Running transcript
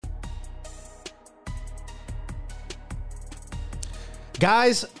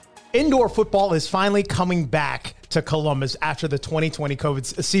Guys, indoor football is finally coming back to Columbus after the 2020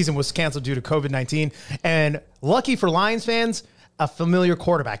 COVID season was canceled due to COVID-19. And lucky for Lions fans, a familiar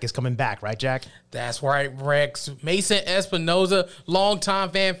quarterback is coming back, right, Jack? That's right, Rex. Mason Espinoza, longtime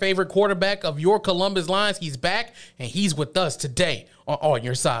fan favorite quarterback of your Columbus Lions. He's back, and he's with us today on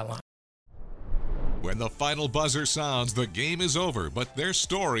your sideline. When the final buzzer sounds, the game is over, but their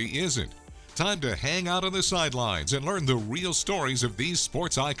story isn't. Time to hang out on the sidelines and learn the real stories of these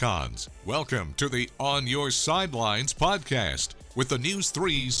sports icons. Welcome to the On Your Sidelines podcast with the News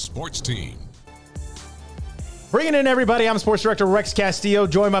 3 sports team. Bringing in everybody, I'm Sports Director Rex Castillo,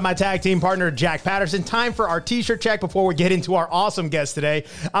 joined by my tag team partner, Jack Patterson. Time for our t-shirt check before we get into our awesome guest today.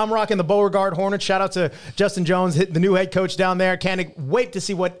 I'm rocking the Beauregard Hornets. Shout out to Justin Jones, the new head coach down there. Can't wait to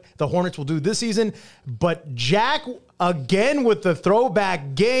see what the Hornets will do this season. But Jack, again with the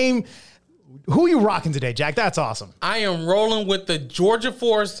throwback game. Who are you rocking today, Jack? That's awesome. I am rolling with the Georgia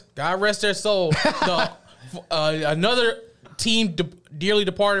Force. God rest their soul. Another team dearly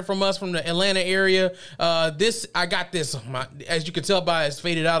departed from us from the Atlanta area. I got this, as you can tell by it's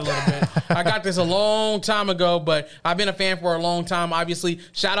faded out a little bit. I got this a long time ago, but I've been a fan for a long time. Obviously,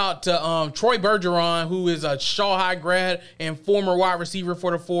 shout out to Troy Bergeron, who is a Shaw High grad and former wide receiver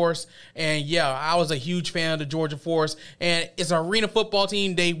for the Force. And yeah, I was a huge fan of the Georgia Force. And it's an arena football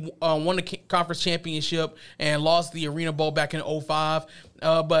team. They won the conference championship and lost the Arena Bowl back in 2005.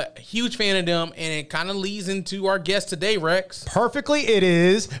 But huge fan of them, and it kind of leads into our guest today, Rex. Perfectly, it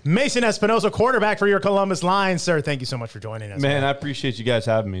is Mason Espinoza, quarterback for your Columbus Lions. Sir, thank you so much for joining us. Man, I appreciate you guys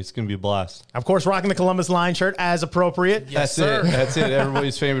having me. It's going to be a blast. Of course, rocking the Columbus Lions shirt as appropriate. Yes, That's it. That's it.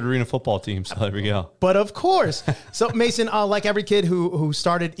 Everybody's favorite arena football team, so there we go. But of course. So, Mason, like every kid who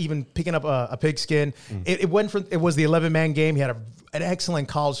started even picking up a pigskin, it was the 11-man game. He had an excellent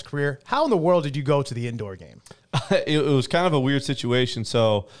college career. How in the world did you go to the indoor game? It was kind of a weird situation.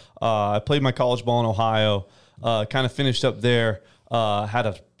 So I played my college ball in Ohio, kind of finished up there, had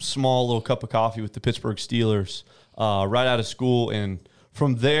a small little cup of coffee with the Pittsburgh Steelers right out of school. And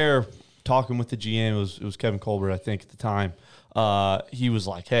from there, talking with the GM, it was Kevin Colbert, I think, at the time. He was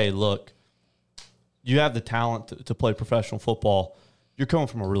like, hey, look, you have the talent to play professional football. You're coming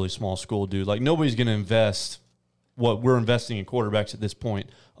from a really small school, dude. Like, nobody's going to invest what we're investing in quarterbacks at this point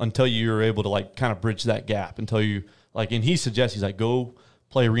until you're able to like kind of bridge that gap, until you like, and he suggests, he's like, go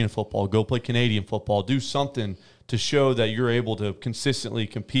play arena football, go play Canadian football, do something to show that you're able to consistently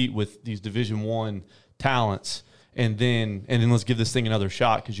compete with these Division I talents. And then let's give this thing another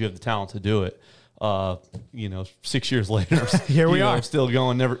shot because you have the talent to do it. 6 years later, here we are, still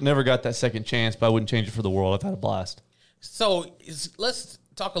going. Never got that second chance, but I wouldn't change it for the world. I've had a blast. So let's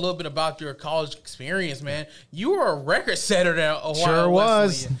talk a little bit about your college experience, man. You were a record setter at Ohio Sure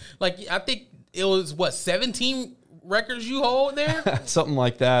was. Wesleyan. Like, I think it was 17 records you hold there? Something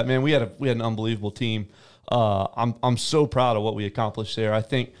like that, man. We had an unbelievable team. I'm so proud of what we accomplished there. I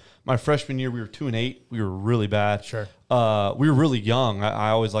think my freshman year we were 2-8. We were really bad. Sure. We were really young. I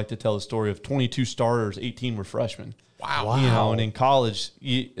always like to tell the story of 22 starters, 18 were freshmen. Wow. And in college,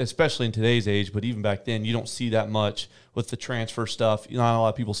 especially in today's age, but even back then, you don't see that much with the transfer stuff. Not a lot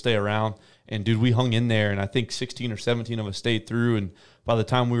of people stay around. And, dude, we hung in there, and I think 16 or 17 of us stayed through. And by the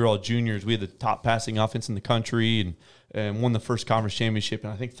time we were all juniors, we had the top passing offense in the country and won the first conference championship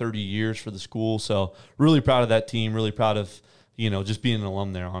in, I think, 30 years for the school. So really proud of that team, really proud of, just being an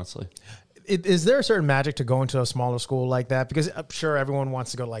alum there, honestly. Is there a certain magic to going to a smaller school like that? Because I'm sure everyone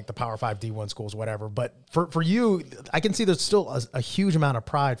wants to go to like the Power 5 D1 schools, whatever. But for you, I can see there's still a huge amount of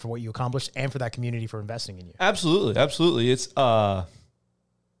pride for what you accomplished and for that community for investing in you. Absolutely. It's a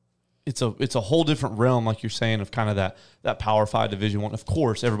whole different realm, like you're saying, of kind of that Power 5 Division I. Of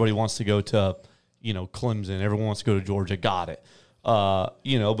course, everybody wants to go to, Clemson. Everyone wants to go to Georgia. Got it.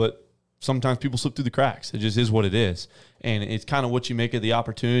 But sometimes people slip through the cracks. It just is what it is. And it's kind of what you make of the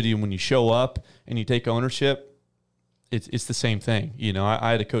opportunity. And when you show up and you take ownership, it's the same thing.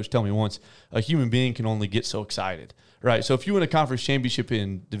 I had a coach tell me once, a human being can only get so excited, right? So if you win a conference championship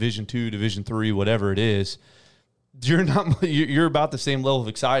in Division II, Division III, whatever it is, you're about the same level of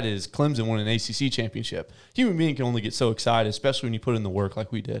excited as Clemson won an ACC championship. Human being can only get so excited, especially when you put in the work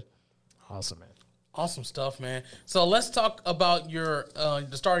like we did. Awesome, man. Awesome stuff, man. So let's talk about your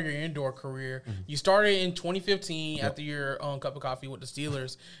the start of your indoor career. Mm-hmm. You started in 2015 after your cup of coffee with the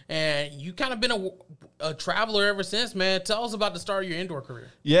Steelers, and you kind of been a traveler ever since, man. Tell us about the start of your indoor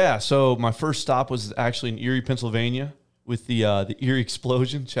career. Yeah, so my first stop was actually in Erie, Pennsylvania, with the Erie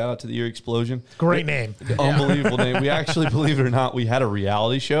Explosion. Shout out to the Erie Explosion. Great name. Unbelievable name. We actually, believe it or not, we had a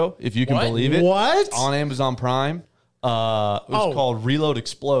reality show, if you can believe it. What? On Amazon Prime. It was called Reload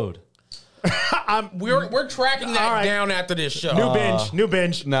Explode. We're tracking that right. down after this show. New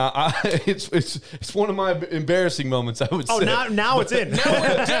binge. Nah, it's one of my embarrassing moments, I would say. Now it's in. Now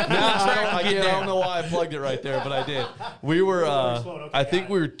we're definitely tracking I it don't down. know why I plugged it right there, but I did. We were, I think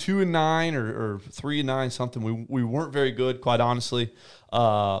we were 2-9 or 3-9 something. We weren't very good, quite honestly,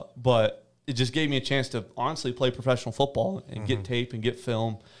 but it just gave me a chance to honestly play professional football and get tape and get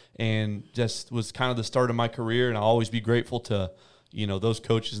film, and just was kind of the start of my career. And I'll always be grateful to those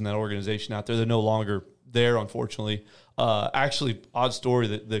coaches in that organization out there. They're no longer there, unfortunately. Actually, odd story,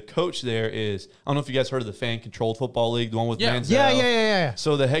 the coach there is, I don't know if you guys heard of the Fan Controlled Football League, the one with Manziel. Yeah.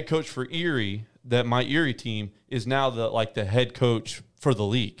 So the head coach for Erie, my Erie team, is now the head coach for the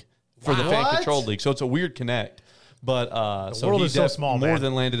league, for the Fan What? Controlled League. So it's a weird connect. But world he is so small, more man.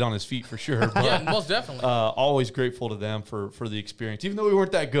 than landed on his feet for sure. But, Yeah, most definitely. always grateful to them for the experience. Even though we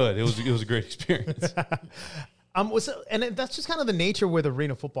weren't that good, it was a great experience. And that's just kind of the nature with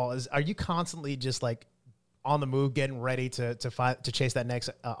arena football is. Are you constantly just like on the move, getting ready to chase that next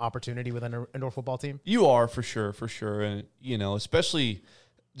opportunity with an indoor football team? You are, for sure. And, especially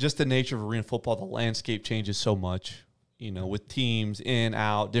just the nature of arena football, the landscape changes so much, with teams in,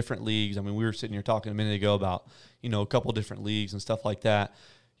 out, different leagues. I mean, we were sitting here talking a minute ago about, a couple different leagues and stuff like that.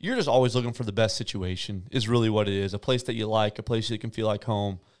 You're just always looking for the best situation is really what it is. A place that you like, a place that you can feel like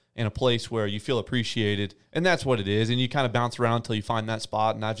home, and a place where you feel appreciated. And that's what it is. And you kind of bounce around until you find that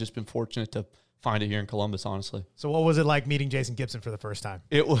spot. And I've just been fortunate to find it here in Columbus, honestly. So what was it like meeting Jason Gibson for the first time?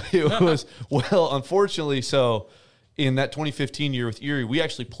 It was, well, unfortunately, so in that 2015 year with Erie, we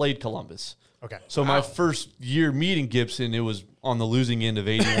actually played Columbus. Okay. So my first year meeting Gibson, it was on the losing end of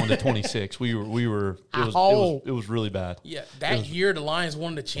 81-26. We were it was really bad. Yeah, that year the Lions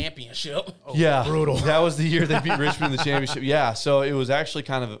won the championship. Yeah, brutal. That was the year they beat Richmond in the championship. Yeah, so it was actually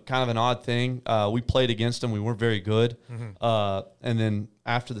kind of an odd thing. We played against them. We weren't very good. And then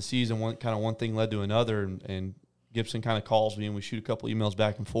after the season, one thing led to another, and Gibson kind of calls me, and we shoot a couple emails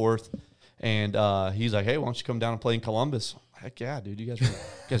back and forth. And he's like, "Hey, why don't you come down and play in Columbus?" Heck yeah, dude! You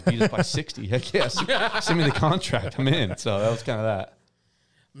guys beat us by 60. Heck yes, send me the contract. I'm in. So that was kind of that.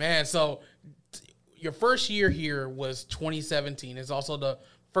 Man, so your first year here was 2017. It's also the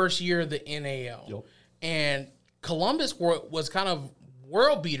first year of the NAL. Yep. And Columbus was kind of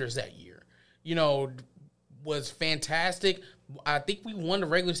world beaters that year. Was fantastic. I think we won the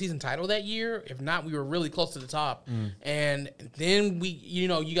regular season title that year. If not, we were really close to the top. And then we, you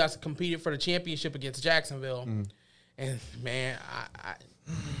guys competed for the championship against Jacksonville. And man,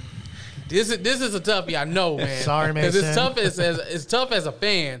 this is a toughie. I know, man. Sorry, man. Because it's tough as a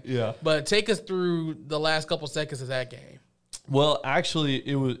fan. Yeah. But take us through the last couple seconds of that game. Well, actually,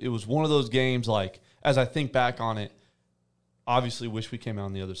 it was one of those games. Like, as I think back on it, obviously, wish we came out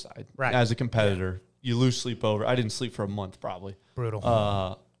on the other side. Right. As a competitor, you lose sleep over. I didn't sleep for a month, probably.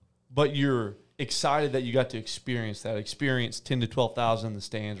 Brutal. But you're excited that you got to experience 10 to 12,000 in the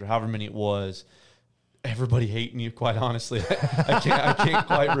stands, or however many it was. Everybody hating you, quite honestly. I can't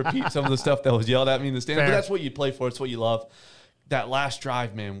quite repeat some of the stuff that was yelled at me in the stands, but that's what you play for. It's what you love. That last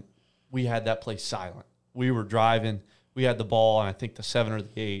drive, man, we had that place silent. We were driving. We had the ball, and I think the 7 or the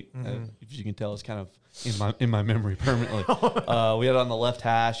 8, if you can tell, it's kind of in my memory permanently. We had it on the left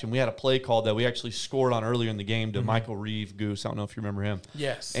hash, and we had a play called that we actually scored on earlier in the game to Michael Reeve, Goose. I don't know if you remember him.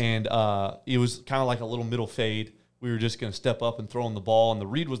 Yes. And it was kind of like a little middle fade. We were just going to step up and throw him the ball, and the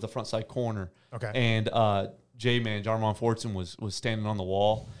read was the front side corner. Okay. And J-Man, Jarmon Fortson, was standing on the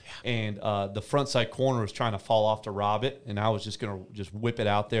wall, and the front side corner was trying to fall off to rob it, and I was just going to whip it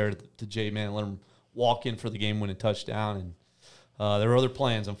out there to J-Man and let him walk in for the game-winning touchdown. And there were other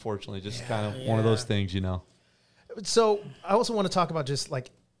plans, unfortunately, just kind of one of those things, So I also want to talk about just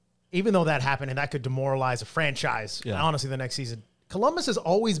like, even though that happened and that could demoralize a franchise, honestly, the next season, Columbus has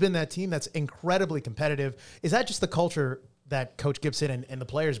always been that team that's incredibly competitive. Is that just the culture that Coach Gibson and the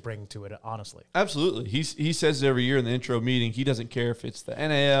players bring to it, honestly? Absolutely. He says it every year in the intro meeting. He doesn't care if it's the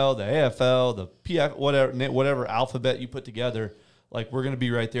NAL, the AFL, the PF, whatever alphabet you put together. Like, we're going to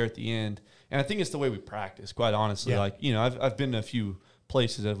be right there at the end. And I think it's the way we practice, quite honestly. Yeah. Like, I've been to a few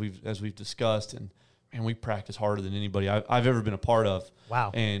places as we've discussed, and man, we practice harder than anybody I've ever been a part of.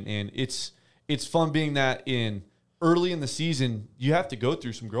 Wow. And it's fun being that early in the season, you have to go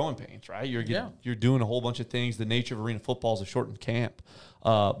through some growing pains, right? You're doing a whole bunch of things. The nature of arena football is a shortened camp.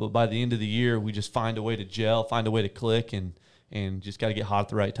 But by the end of the year, we just find a way to gel, find a way to click, and just got to get hot at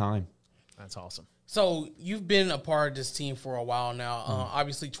the right time. That's awesome. So you've been a part of this team for a while now.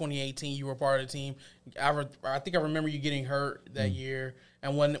 Obviously, 2018, you were part of the team. I think I remember you getting hurt that year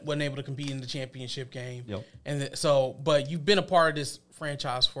and wasn't able to compete in the championship game. Yep. And but you've been a part of this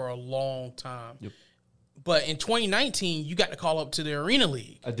franchise for a long time. Yep. But in 2019, you got to call up to the Arena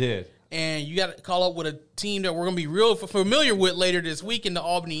League. I did. and you got to call up with a team that we're going to be real familiar with later this week in the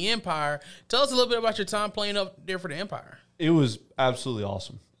Albany Empire. Tell us a little bit about your time playing up there for the Empire. It was absolutely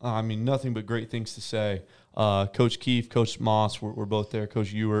awesome. I mean, nothing but great things to say. Coach Keefe, Coach Moss were both there.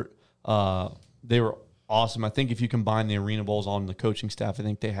 Coach Ewert, they were awesome. I think if you combine the Arena Bowls on the coaching staff, I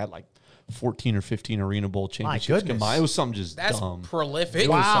think they had like 14 or 15 Arena Bowl championships combined. It was something just dumb. That's prolific. It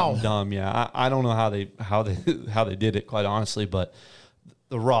was something dumb. Yeah, I don't know how they did it, quite honestly, but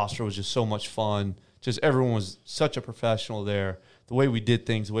the roster was just so much fun. Just everyone was such a professional there. The way we did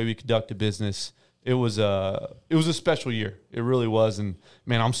things, the way we conducted business, it was a special year. It really was. And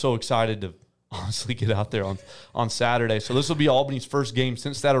man, I'm so excited to honestly get out there on Saturday. So this will be Albany's first game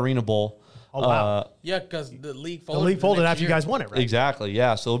since that Arena Bowl. Oh, wow. Yeah, because the league folded. The league folded after year. you guys won it, right? Exactly,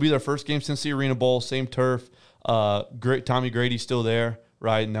 yeah. So it'll be their first game since the Arena Bowl, same turf. Great, Tommy Grady's still there,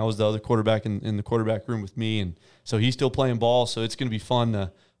 right? And that was the other quarterback in the quarterback room with me. And so he's still playing ball, so it's going to be fun.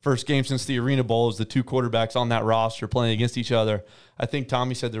 The first game since the Arena Bowl is the two quarterbacks on that roster playing against each other. I think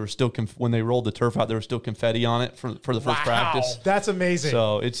Tommy said there was still, when they rolled the turf out, there was still confetti on it for the first practice. That's amazing.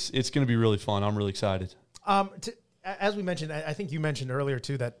 So it's going to be really fun. I'm really excited. As we mentioned, I think you mentioned earlier,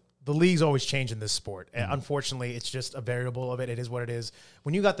 too, that the league's always change in this sport. Unfortunately, it's just a variable of it. It is what it is.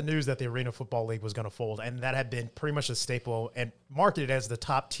 When you got the news that the Arena Football League was going to fold, and that had been pretty much a staple and marketed as the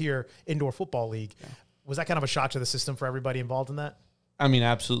top-tier indoor football league, was that kind of a shock to the system for everybody involved in that? I mean,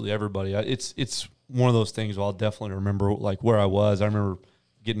 absolutely everybody. It's one of those things where I'll definitely remember like where I was. I remember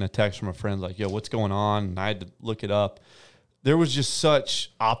getting a text from a friend like, yo, what's going on? And I had to look it up. There was just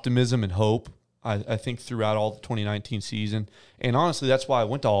such optimism and hope, I think, throughout all the 2019 season. And honestly, that's why I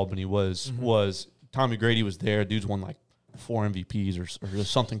went to Albany was Tommy Grady was there. Dude's won like 4 MVPs or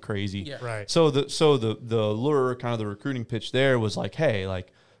something crazy. Yeah. Right. So the lure, kind of the recruiting pitch there was like, hey,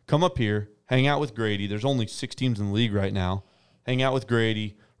 like come up here, hang out with Grady. There's only 6 teams in the league right now. Hang out with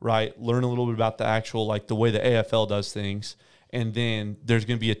Grady, right? Learn a little bit about the actual, like the way the AFL does things. And then there's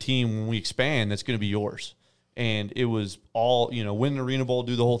going to be a team when we expand that's going to be yours. And it was all, win the Arena Bowl,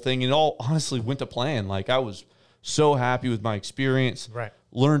 do the whole thing. And it all honestly went to plan. Like I was so happy with my experience. Right.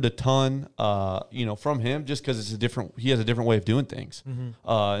 Learned a ton, from him just because he has a different way of doing things.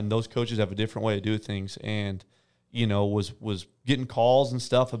 And those coaches have a different way of doing things. And, was getting calls and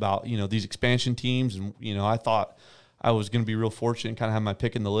stuff about, these expansion teams. And, I thought I was going to be real fortunate and kind of have my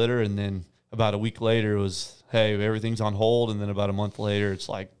pick in the litter. And then about a week later it was, hey, everything's on hold. And then about a month later, it's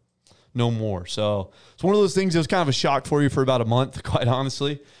like, no more. So it's one of those things that was kind of a shock for you for about a month, quite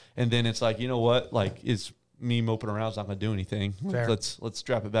honestly. And then it's like, you know what? Like, is me moping around is not going to do anything. Fair. Let's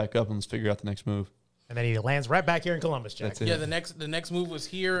strap it back up and let's figure out the next move. And then he lands right back here in Columbus, Jack. That's it. Yeah, the next move was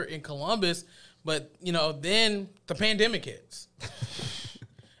here in Columbus, but then the pandemic hits.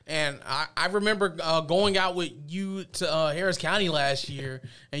 And I remember going out with you to Harris County last year,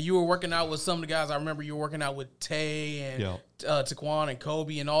 and you were working out with some of the guys. I remember you were working out with Tay and Taquan and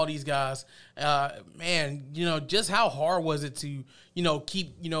Kobe and all these guys. Man, just how hard was it to,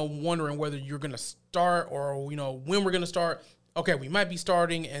 keep, wondering whether you're going to start or, when we're going to start. Okay, we might be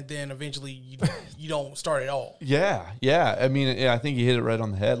starting, and then eventually you don't start at all. Yeah. I mean, I think you hit it right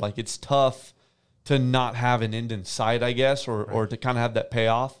on the head. Like, it's tough to not have an end in sight, I guess, or to kind of have that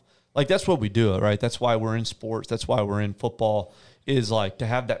payoff. Like, that's what we do, right? That's why we're in sports. That's why we're in football, is like to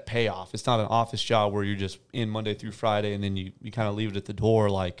have that payoff. It's not an office job where you're just in Monday through Friday and then you kind of leave it at the door.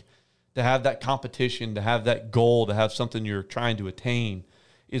 Like, to have that competition, to have that goal, to have something you're trying to attain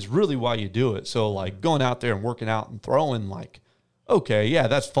is really why you do it. So, like, going out there and working out and throwing, like, okay, yeah,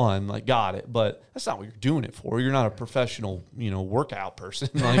 that's fun. Like, got it. But that's not what you're doing it for. You're not a professional, workout person.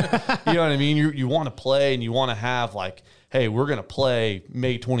 Like, you know what I mean? You want to play and you want to have, like, hey, we're going to play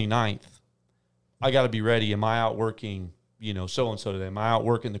May 29th. I got to be ready. Am I out working, so-and-so today? Am I out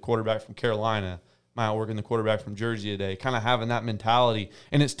working the quarterback from Carolina? Am I out working the quarterback from Jersey today? Kind of having that mentality.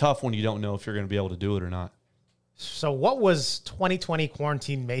 And it's tough when you don't know if you're going to be able to do it or not. So what was 2020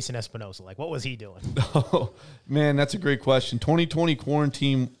 quarantine Mason Espinosa like? What was he doing? Oh, man, that's a great question. 2020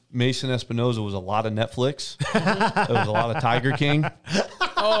 quarantine Mason Espinosa was a lot of Netflix. It was a lot of Tiger King.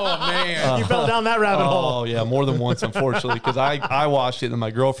 Oh, man. You fell down that rabbit hole. Oh, yeah, more than once, unfortunately, because I watched it and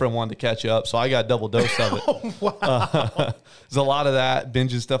my girlfriend wanted to catch up, so I got a double dose of it. Oh, wow. There's a lot of that,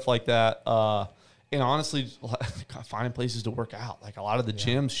 binges, stuff like that. And honestly, finding places to work out. Like, a lot of the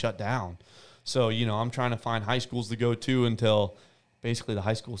gyms shut down. So, I'm trying to find high schools to go to until basically the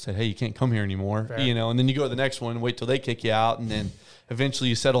high school said, hey, you can't come here anymore. Fair. And then you go to the next one and wait till they kick you out. And then eventually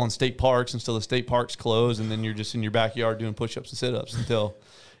you settle on state parks until the state parks close. And then you're just in your backyard doing push-ups and sit-ups until,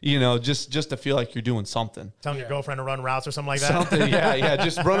 just to feel like you're doing something. Telling your girlfriend to run routes or something like that. Something, yeah.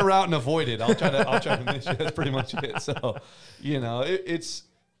 Just run a route and avoid it. I'll try to miss you. That's pretty much it. So,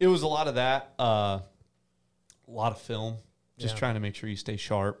 It was a lot of that. A lot of film. Just trying to make sure you stay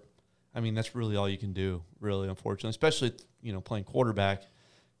sharp. I mean, that's really all you can do, really, unfortunately. Especially, playing quarterback.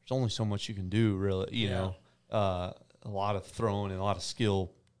 There's only so much you can do, really. You know, a lot of throwing and a lot of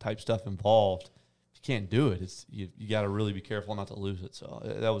skill type stuff involved. If you can't do it, you got to really be careful not to lose it. So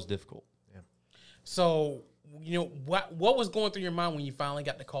that was difficult. Yeah. So, what was going through your mind when you finally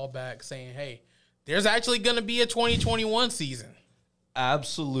got the call back saying, hey, there's actually going to be a 2021 season?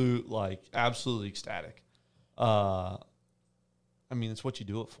 Absolutely ecstatic. I mean, it's what you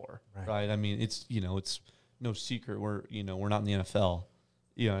do it for, right? I mean, it's no secret we're not in the NFL.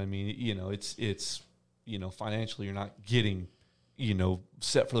 You know what I mean? It's financially you're not getting,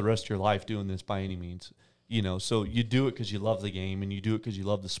 set for the rest of your life doing this by any means. So you do it because you love the game, and you do it because you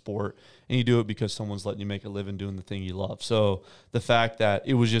love the sport, and you do it because someone's letting you make a living doing the thing you love. So the fact that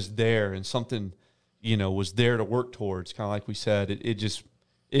it was just there and something, was there to work towards, kind of like we said, it just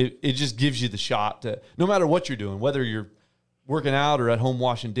gives you the shot to, no matter what you're doing, whether you're working out or at home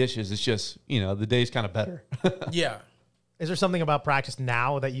washing dishes, it's just, the day's kind of better. Yeah. Is there something about practice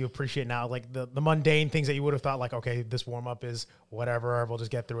now that you appreciate now? Like the mundane things that you would have thought like, okay, this warm up is whatever, we'll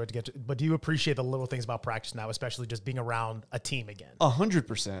just get through it but do you appreciate the little things about practice now, especially just being around a team again?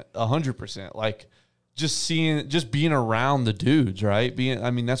 100%. Like just being around the dudes, right?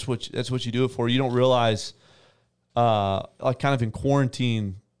 That's what you do it for. You don't realize, like kind of in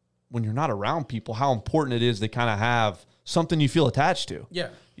quarantine when you're not around people, how important it is to kind of have something you feel attached to. Yeah.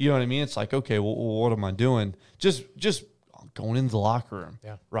 You know what I mean? It's like, okay, well, what am I doing? Just going into the locker room,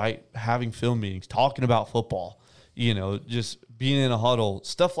 right? Having film meetings, talking about football, just being in a huddle,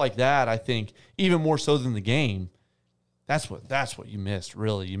 stuff like that. I think even more so than the game, that's what you missed,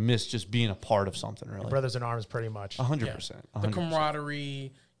 really. You missed just being a part of something, really. Brothers in arms, pretty much. 100%. The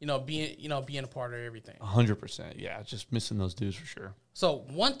camaraderie, being a part of everything. 100%. Yeah, just missing those dudes for sure. So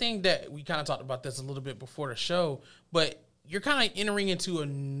one thing that we kind of talked about this a little bit before the show, but you're kind of entering into a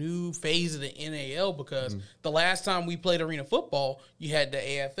new phase of the NAL because the last time we played arena football, you had the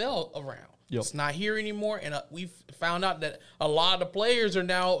AFL around. Yep. It's not here anymore, and we've found out that a lot of the players are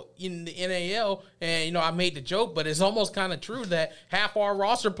now in the NAL, and, I made the joke, but it's almost kind of true that half our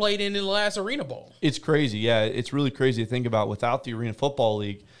roster played in the last Arena Bowl. It's crazy, yeah. It's really crazy to think about. Without the Arena Football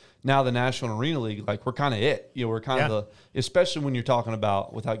League, now the National Arena League, like, we're kind of it. We're kind of especially when you're talking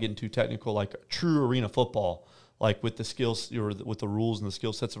about, without getting too technical, like true arena football, like with the skills, or with the rules and the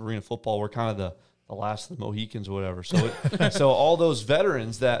skill sets of arena football, we're kind of the last of the Mohicans or whatever. So so all those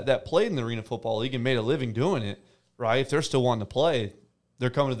veterans that played in the Arena Football League and made a living doing it, right, if they're still wanting to play, they're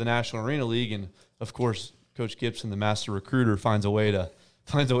coming to the National Arena League. And, of course, Coach Gibson, the master recruiter, finds a way to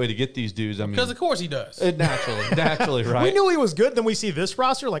get these dudes. I mean, because of course he does. Naturally, right? We knew he was good. Then we see this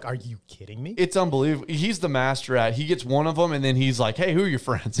roster. Like, are you kidding me? It's unbelievable. He's the master at. He gets one of them, and then he's like, "Hey, who are your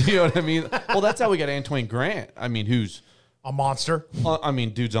friends?" You know what I mean? Well, that's how we got Antoine Grant. I mean, who's a monster.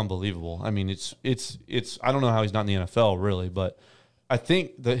 Dude's unbelievable. I mean, it's. I don't know how he's not in the NFL, really, but I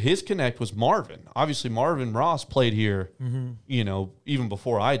think that his connect was Marvin. Obviously, Marvin Ross played here, even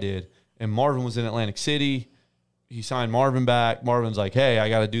before I did, and Marvin was in Atlantic City. He signed Marvin back. Marvin's like, hey, I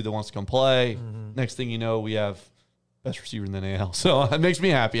got a dude that wants to come play. Next thing you know, we have best receiver in the NAL. So it makes me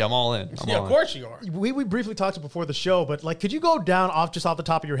happy. I'm all in. Of course you are. We briefly talked before the show, but like, could you go down off the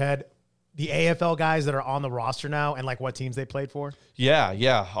top of your head the AFL guys that are on the roster now and like what teams they played for? Yeah.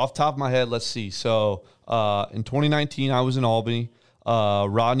 Off the top of my head, let's see. So in 2019, I was in Albany.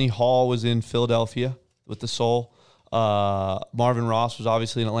 Rodney Hall was in Philadelphia with the Soul. Marvin Ross was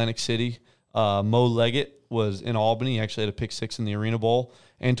obviously in Atlantic City. Mo Leggett was in Albany. He actually had a pick six in the Arena Bowl.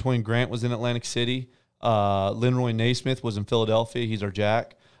 Antoine Grant was in Atlantic City. Linroy Naismith was in Philadelphia. He's our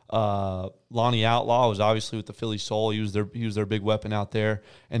jack. Lonnie Outlaw was obviously with the Philly Soul. He was their big weapon out there.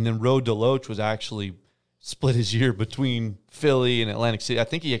 And then Rode Deloach was actually split his year between Philly and Atlantic City. I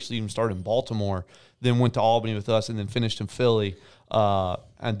think he actually even started in Baltimore, then went to Albany with us, and then finished in Philly.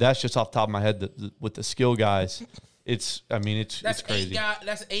 And that's just off the top of my head with the skill guys. It's crazy.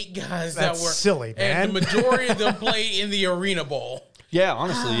 That's 8 guys that were silly, man. And the majority of them play in the Arena Bowl. Yeah,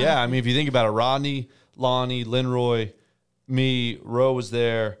 honestly, yeah. I mean, if you think about it, Rodney, Lonnie, Linroy, me, Roe was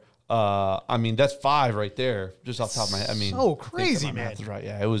there. That's 5 right there, just off the top of my head. I mean, so crazy, man. Right?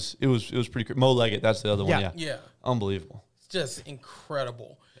 Yeah, it was pretty crazy. Mo Leggett, that's the other one. Yeah, unbelievable. It's just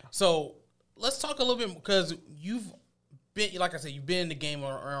incredible. Yeah. So let's talk a little bit because you've been, like I said, you've been in the game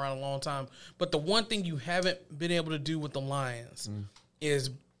around a long time. But the one thing you haven't been able to do with the Lions is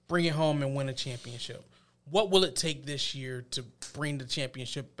bring it home and win a championship. What will it take this year to bring the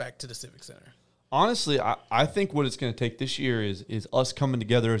championship back to the Civic Center? Honestly, I think what it's going to take this year is us coming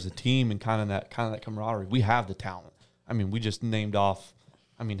together as a team and kind of that camaraderie. We have the talent. I mean, we just named off,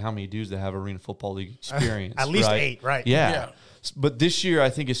 I mean, how many dudes that have Arena Football League experience? At least right? 8, right? Yeah. But this year, I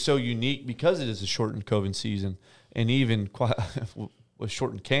think is so unique because it is a shortened COVID season, and even quite with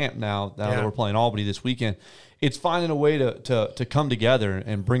shortened camp now that we're playing Albany this weekend. It's finding a way to come together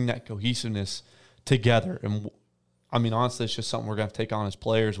and bring that cohesiveness together. And I mean, honestly, it's just something we're going to take on as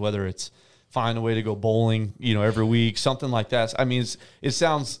players, whether it's find a way to go bowling, every week, something like that. I mean, it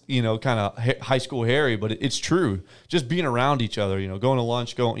sounds, kind of high school hairy, but it's true. Just being around each other, going to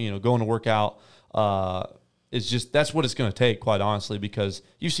lunch, going to work out, it's just, that's what it's going to take, quite honestly, because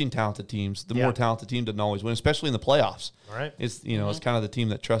you've seen talented teams. The more talented team doesn't always win, especially in the playoffs. All right. It's, it's kind of the team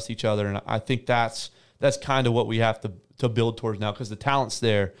that trusts each other. And I think that's kind of what we have to build towards now, because the talent's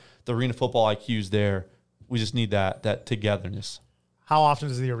there, the Arena Football IQ's there. We just need that togetherness. How often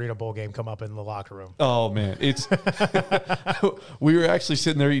does the Arena Bowl game come up in the locker room? Oh, man. It's we were actually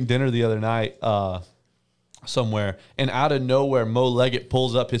sitting there eating dinner the other night somewhere, and out of nowhere, Mo Leggett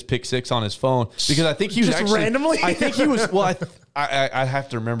pulls up his pick six on his phone, because I think he was Just actually randomly? I think he was. Well, I have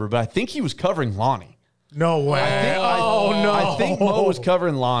to remember, but I think he was covering Lonnie. No way. I think Mo was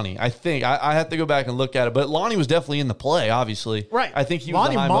covering Lonnie. I think I have to go back and look at it, but Lonnie was definitely in the play. Obviously, Right. I think he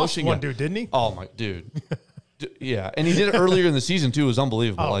Lonnie was a high mossed motion one guy. dude, didn't he? Oh my dude. Yeah, and he did it earlier in the season too. It was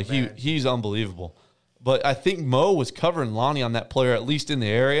unbelievable. Oh, like man. he's unbelievable. But I think Mo was covering Lonnie on that player, at least in the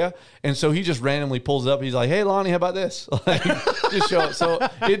area, and so he just randomly pulls up. He's like, "Hey, Lonnie, how about this?" Like, just show it. So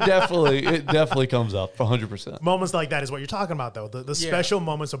it definitely comes up 100%. Moments like that is what you're talking about, though. The special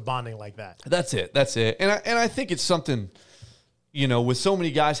moments of bonding like that. That's it. And I think it's something, with so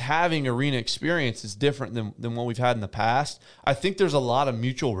many guys having arena experience is different than what we've had in the past. I think there's a lot of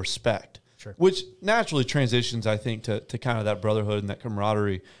mutual respect. Sure. Which naturally transitions, I think, to kind of that brotherhood and that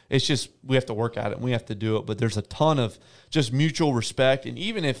camaraderie. It's just we have to work at it and we have to do it. But there's a ton of just mutual respect. And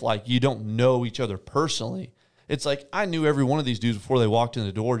even if, like, you don't know each other personally, it's like I knew every one of these dudes before they walked in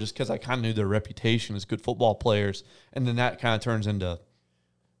the door just because I kind of knew their reputation as good football players. And then that kind of turns into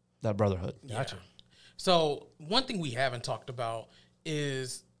that brotherhood. Gotcha. So one thing we haven't talked about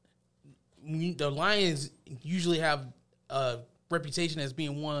is the Lions usually have a reputation as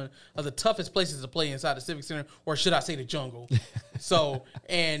being one of the toughest places to play inside the Civic Center, or should I say the jungle. So,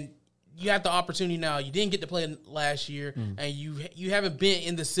 and you have the opportunity now. You didn't get to play last year, and you haven't been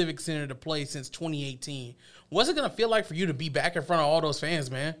in the Civic Center to play since 2018. What's it going to feel like for you to be back in front of all those fans,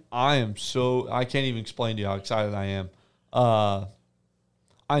 man? I can't even explain to you how excited I am.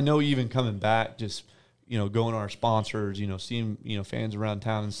 I know even coming back, just, going to our sponsors, seeing, fans around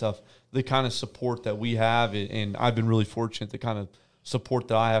town and stuff, the kind of support that we have, and I've been really fortunate, the kind of support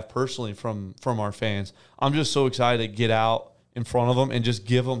that I have personally from our fans. I'm just so excited to get out in front of them and just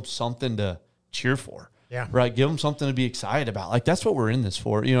give them something to cheer for. Yeah. Right. Give them something to be excited about. Like, that's what we're in this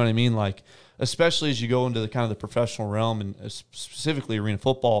for. You know what I mean? Like, especially as you go into the kind of the professional realm and specifically arena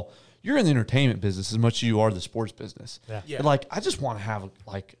football, you're in the entertainment business as much as you are the sports business. Yeah. And like, I just want to have,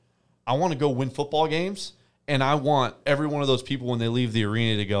 like, I want to go win football games. And I want every one of those people when they leave the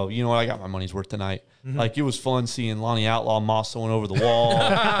arena to go, you know what, I got my money's worth tonight. Mm-hmm. Like, it was fun seeing Lonnie Outlaw moss someone over the wall,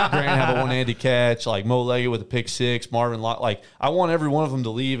 Grant have a one-handed catch, like Mo Leggett with a pick six, Marvin Lott. Like, I want every one of them to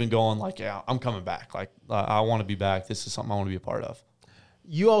leave and going like, yeah, I'm coming back. Like, I want to be back. This is something I want to be a part of.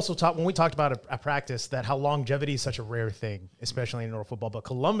 You also talked, when we talked about a practice, that how longevity is such a rare thing, especially in indoor football. But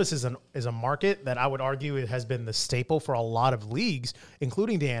Columbus is a market that I would argue it has been the staple for a lot of leagues,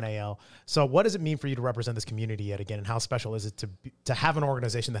 including the NAL. So what does it mean for you to represent this community yet again? And how special is it to have an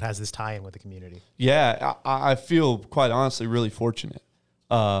organization that has this tie-in with the community? Yeah, I feel, quite honestly, really fortunate.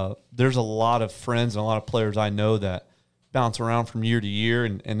 There's a lot of friends and a lot of players I know that bounce around from year to year,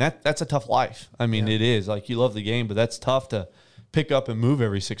 and that's a tough life. I mean, It is. Like, you love the game, but that's tough to pick up and move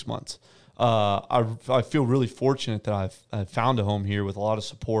every 6 months. I feel really fortunate that I've found a home here with a lot of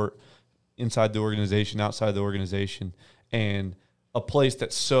support inside the organization, outside the organization, and a place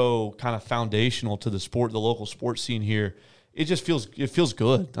that's so kind of foundational to the local sports scene here. It just feels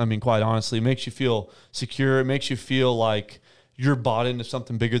good. I mean, quite honestly, it makes you feel secure. It makes you feel like you're bought into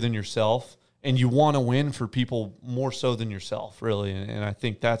something bigger than yourself, and you want to win for people more so than yourself, really. And I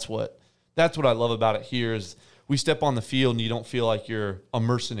think that's what I love about it here is we step on the field and you don't feel like you're a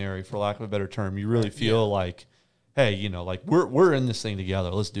mercenary, for lack of a better term. You really feel like, hey, like we're in this thing together.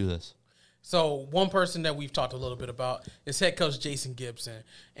 Let's do this. So one person that we've talked a little bit about is head coach Jason Gibson,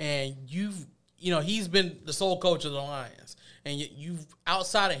 and he's been the sole coach of the Lions, and you've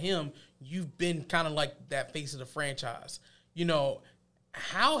outside of him, you've been kind of like that face of the franchise.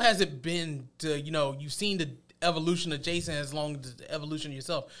 How has it been to you've seen the evolution of Jason as long as the evolution of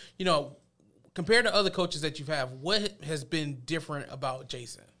yourself. Compared to other coaches that you've had, what has been different about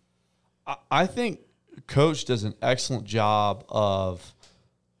Jason? I think Coach does an excellent job of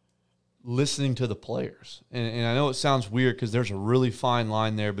listening to the players. And I know it sounds weird because there's a really fine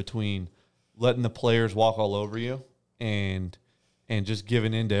line there between letting the players walk all over you and just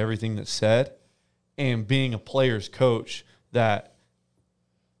giving in to everything that's said, and being a player's coach that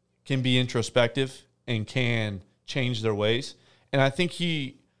can be introspective and can change their ways. And I think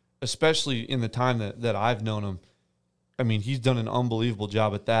he, especially in the time that I've known him, I mean, he's done an unbelievable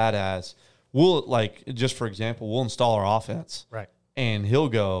job at that. As we'll, like, just for example, we'll install our offense. Right. And he'll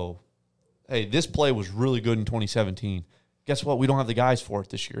go, hey, this play was really good in 2017. Guess what? We don't have the guys for it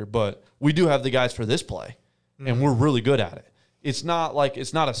this year, but we do have the guys for this play, and we're really good at it. It's not like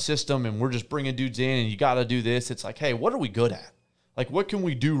it's not a system and we're just bringing dudes in and you got to do this. It's like, hey, what are we good at? Like, what can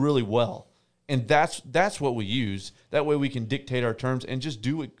we do really well? And that's what we use. That way we can dictate our terms and just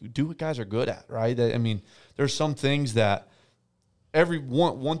do what guys are good at, right? I mean, there's some things that every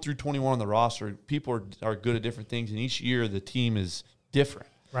 1 through 21 on the roster, people are good at different things, and each year the team is different.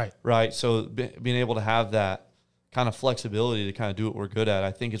 Right. So being able to have that kind of flexibility to kind of do what we're good at,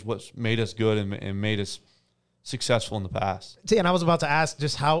 I think is what's made us good and made us successful in the past. See, and I was about to ask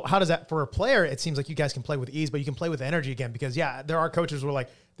just how does that, for a player, it seems like you guys can play with ease, but you can play with energy again, because there are coaches who are like,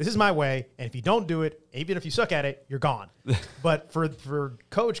 this is my way, and if you don't do it, even if you suck at it, you're gone. But for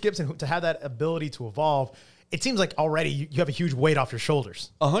Coach Gibson to have that ability to evolve, it seems like already you have a huge weight off your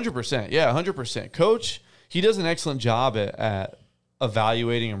shoulders. 100%. Yeah, 100%. Coach, he does an excellent job at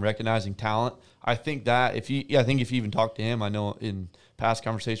evaluating and recognizing talent. I think that if you even talk to him, I know in past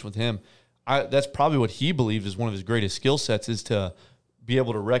conversation with him, that's probably what he believes is one of his greatest skill sets, is to be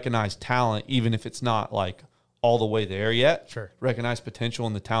able to recognize talent, even if it's not like all the way there yet. Sure. Recognize potential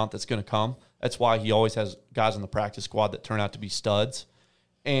in the talent that's going to come. That's why he always has guys on the practice squad that turn out to be studs.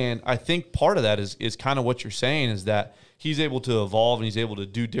 And I think part of that is kind of what you're saying, is that he's able to evolve and he's able to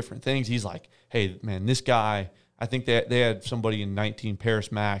do different things. He's like, hey, man, this guy, I think they had somebody in 19,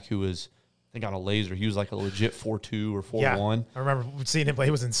 Paris Mack, who was, I think, on a laser. He was like a legit 4.2 or 4.1. Yeah, I remember seeing him play.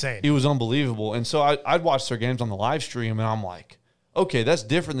 He was insane. He was unbelievable. And so I'd watch their games on the live stream, and I'm like, okay, that's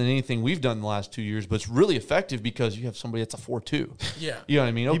different than anything we've done in the last 2 years, but it's really effective because you have somebody that's a 4.2. Yeah. You know what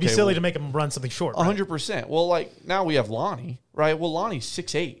I mean? Okay, You'd be silly to make him run something short. 100%. Well, like, now we have Lonnie, right? Well, Lonnie's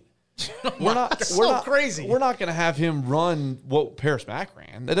 6'8". That's so crazy. We're not going to have him run what Paris Mack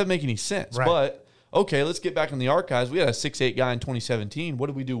ran. That doesn't make any sense. Right. But, okay, let's get back in the archives. We had a 6'8" guy in 2017. What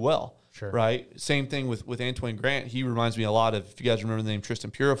did we do well? Sure. Right? Same thing with Antoine Grant. He reminds me a lot of, if you guys remember the name Tristan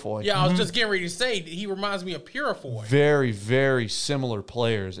Purifoy. Yeah, I was just getting ready to say, he reminds me of Purifoy. Very, very similar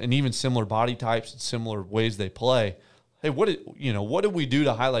players, and even similar body types and similar ways they play. Hey, what did we do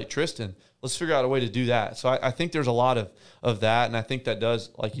to highlight Tristan? Let's figure out a way to do that. So I think there's a lot of that, and I think that does,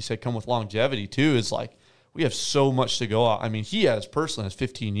 like you said, come with longevity too. Is like, we have so much to go out. I mean, he personally has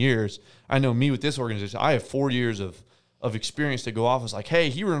 15 years. I know me with this organization, I have 4 years of experience to go off. It's like,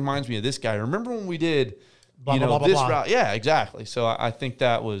 hey, he reminds me of this guy. Remember when we did, blah, blah, this blah. route? Yeah, exactly. So I think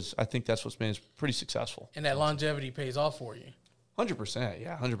that's what's made us pretty successful. And that longevity pays off for you. 100%.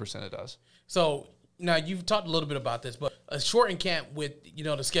 Yeah, 100% it does. So now you've talked a little bit about this, but a shortened camp with,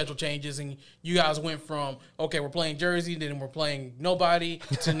 the schedule changes, and you guys went from, okay, we're playing Jersey, then we're playing nobody,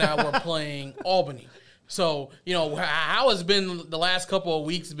 to now we're playing Albany. So, how has been the last couple of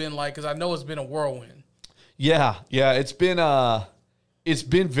weeks been like? Because I know it's been a whirlwind. Yeah, it's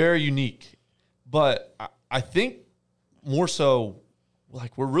been very unique, but I think more so,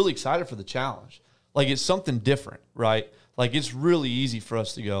 like, we're really excited for the challenge. Like, it's something different, right? Like, it's really easy for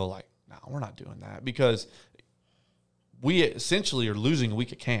us to go like, no, we're not doing that, because we essentially are losing a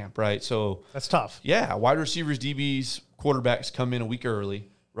week of camp, right? So that's tough. Yeah, wide receivers, DBs, quarterbacks come in a week early,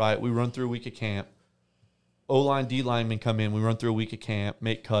 right? We run through a week of camp. O-line, D-linemen come in, we run through a week of camp,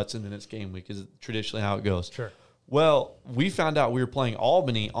 make cuts, and then it's game week, is traditionally how it goes. Sure. Well, we found out we were playing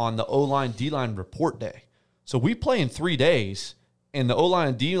Albany on the O-line, D-line report day. So we play in 3 days, and the O-line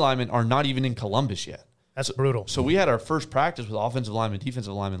and D-linemen are not even in Columbus yet. That's brutal. So we had our first practice with offensive linemen,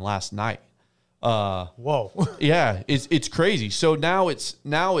 defensive linemen last night. Whoa. Yeah, it's crazy. So now it's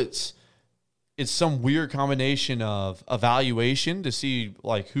some weird combination of evaluation to see,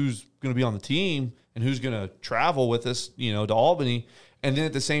 like, who's going to be on the team and who's going to travel with us, to Albany. And then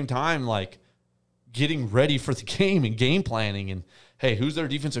at the same time, like, getting ready for the game and game planning, and, hey, who's their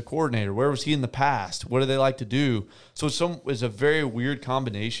defensive coordinator? Where was he in the past? What do they like to do? So it's a very weird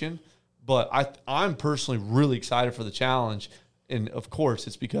combination, but I'm personally really excited for the challenge. And of course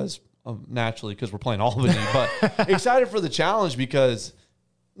it's because we're playing Albany, but excited for the challenge because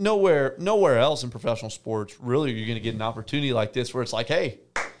nowhere else in professional sports really you're going to get an opportunity like this where it's like, hey,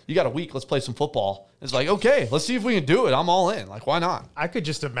 you got a week. Let's play some football. It's like, okay, let's see if we can do it. I'm all in. Like, why not? I could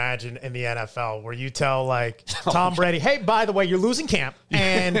just imagine in the NFL where you tell like Tom Brady, hey, by the way, you're losing camp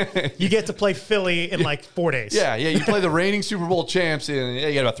and you get to play Philly in like 4 days. Yeah. You play the reigning Super Bowl champs in,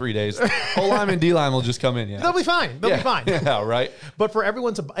 you got about 3 days. O-line and D-line will just come in. Yeah. They'll be fine. They'll be fine. Yeah, right. But for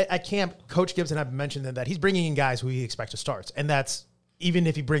everyone at camp, Coach Gibson, I've mentioned that he's bringing in guys who he expects to start. And that's even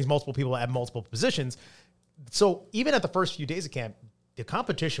if he brings multiple people at multiple positions. So even at the first few days of camp, the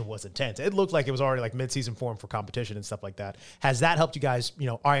competition was intense. It looked like it was already like mid-season form for competition and stuff like that. Has that helped you guys,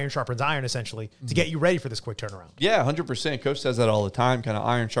 iron sharpens iron essentially to get you ready for this quick turnaround? Yeah, 100%. Coach says that all the time, kind of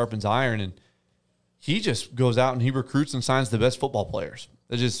iron sharpens iron. And he just goes out and he recruits and signs the best football players.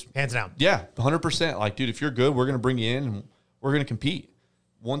 They're just hands down. Yeah, 100%. Like, dude, if you're good, we're going to bring you in and we're going to compete.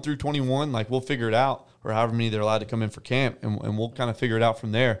 1 through 21, like we'll figure it out, or however many they're allowed to come in for camp, and we'll kind of figure it out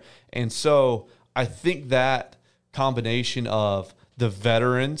from there. And so I think that combination of the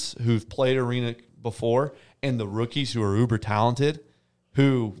veterans who've played arena before and the rookies who are uber talented,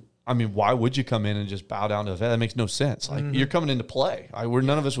 why would you come in and just bow down to a vet? That makes no sense. Like, you're coming in to play. None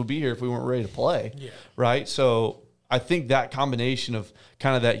of us would be here if we weren't ready to play. Yeah. Right? So I think that combination of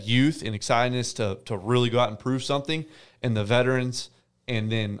kind of that youth and excitedness to really go out and prove something, and the veterans,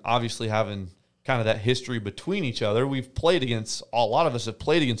 and then obviously having kind of that history between each other. A lot of us have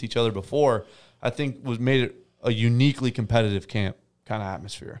played against each other before. I think made it a uniquely competitive camp kind of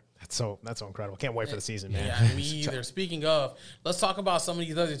atmosphere. That's so incredible. Can't wait for the season, man. Yeah, me either. Speaking of, let's talk about some of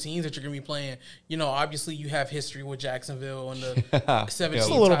these other teams that you're going to be playing. Obviously you have history with Jacksonville in the 17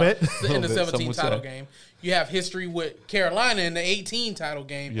 a little bit. In the 17 title game. You have history with Carolina in the 18 title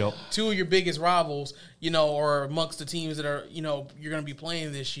game. Yep. Two of your biggest rivals, or amongst the teams that are, you're going to be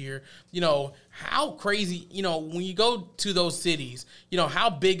playing this year. How crazy, when you go to those cities, how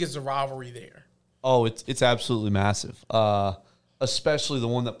big is the rivalry there? Oh, it's absolutely massive. Especially the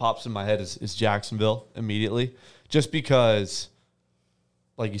one that pops in my head is Jacksonville immediately, just because,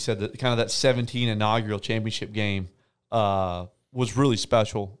 like you said, that 17 inaugural championship game was really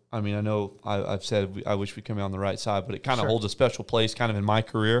special. I mean, I know I've said I wish we come out on the right side, but it kind of holds a special place kind of in my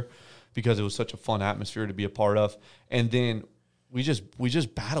career because it was such a fun atmosphere to be a part of. And then we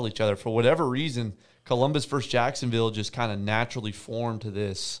just battle each other for whatever reason. Columbus versus Jacksonville just kind of naturally formed to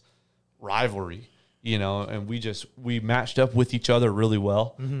this rivalry. And we matched up with each other really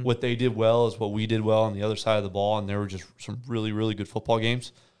well. Mm-hmm. What they did well is what we did well on the other side of the ball, and there were just some really, really good football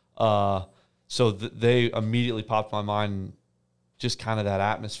games. So they immediately popped in my mind, just kind of that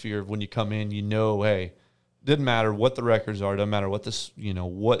atmosphere of when you come in, hey, doesn't matter what the records are, doesn't matter what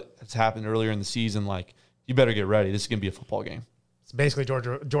what has happened earlier in the season, like, you better get ready. This is going to be a football game. It's basically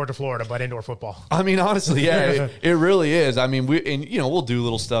Georgia, Florida, but indoor football. I mean, honestly, yeah, it really is. I mean, we'll do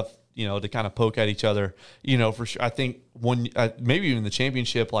little stuff, to kind of poke at each other, for sure. I think maybe even the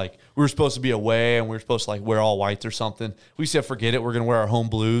championship, like, we were supposed to be away and we were supposed to, like, wear all whites or something. We said, forget it. We're going to wear our home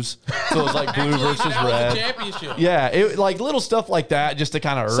blues. So it was like blue versus red. Championship. Yeah. It, like, little stuff like that just to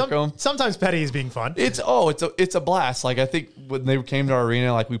kind of irk them. Sometimes petty is being fun. It's a blast. Like, I think when they came to our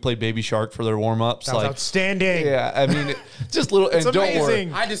arena, like, we played Baby Shark for their warm-ups. That was outstanding. Yeah. I mean, just little, and amazing. Don't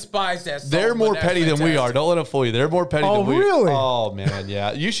worry. I despise that song. They're more petty than we are. Don't let them fool you. They're more petty than we are. Oh, really? Oh, man.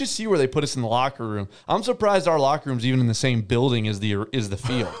 Yeah. You should see where they put us in the locker room. I'm surprised our locker room's even in the same building as the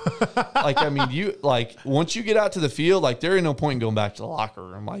field. Like, I mean, once you get out to the field, like, there ain't no point in going back to the locker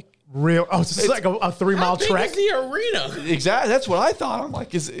room. Like, real. Oh, it's like a 3-mile trek. How big is the arena? Exactly. That's what I thought. I'm like,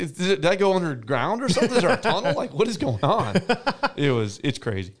 did I go underground or something? Is there a tunnel? Like, what is going on? It's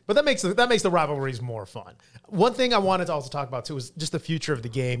crazy. But that makes the rivalries more fun. One thing I wanted to also talk about too is just the future of the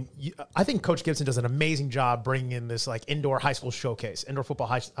game. I think Coach Gibson does an amazing job bringing in this like indoor high school showcase, indoor football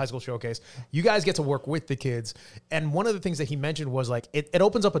high school showcase. You guys get to work with the kids, and one of the things that he mentioned was like it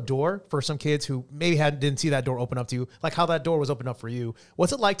opens up a door for some kids who maybe didn't see that door open up to you, like how that door was opened up for you.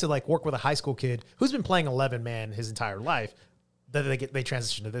 What's it like to like work with a high school kid who's been playing 11-man his entire life? That they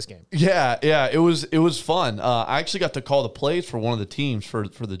transition to this game. Yeah, it was fun. I actually got to call the plays for one of the teams for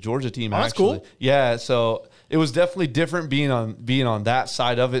the Georgia team. That's cool. Yeah, so it was definitely different being on that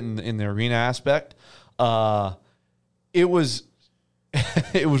side of it in the arena aspect. It was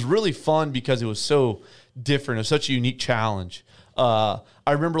really fun because it was so different. It was such a unique challenge. I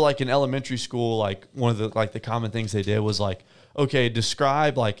remember like in elementary school, like one of the common things they did was like, okay,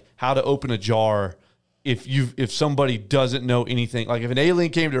 describe like how to open a jar. If somebody doesn't know anything, like if an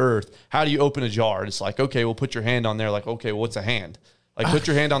alien came to Earth, how do you open a jar? It's like, okay, well, put your hand on there. Like, okay, well, what's a hand? Like, put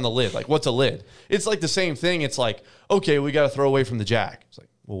your hand on the lid. Like, what's a lid? It's like the same thing. It's like, okay, we got to throw away from the jack. It's like,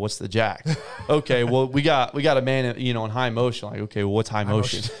 well, what's the jacks? Okay, well, we got a man, in high motion. Like, okay, well, what's high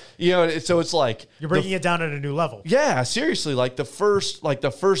motion? So it's like You're bringing it down at a new level. yeah, seriously. Like the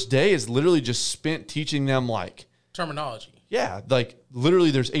first day is literally just spent teaching them like Terminology. yeah, like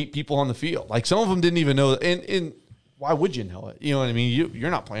literally there's 8 people on the field. Like some of them didn't even know. And why would you know it? You know what I mean? You're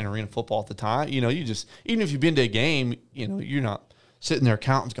not playing arena football at the time. You just, even if you've been to a game, you're not sitting there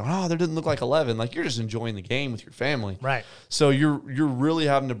counting, going, oh, there didn't look like 11. Like you're just enjoying the game with your family. Right. So you're really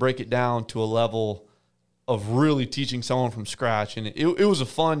having to break it down to a level of really teaching someone from scratch. And it was a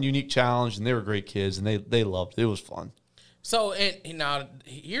fun, unique challenge, and they were great kids, and they loved it. It was fun. So, and now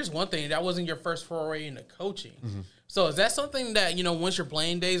here's one thing. That wasn't your first foray into coaching. Mm-hmm. So is that something that, once your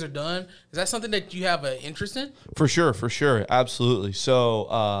playing days are done, is that something that you have an interest in? For sure. Absolutely.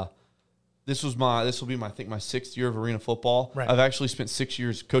 So this will be my 6th year of arena football. Right. I've actually spent 6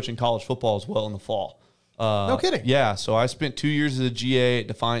 years coaching college football as well in the fall. No kidding. Yeah. So I spent 2 years as a GA at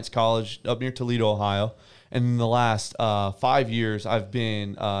Defiance College up near Toledo, Ohio. And in the last 5 years, I've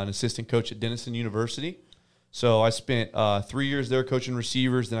been an assistant coach at Denison University. So I spent 3 years there coaching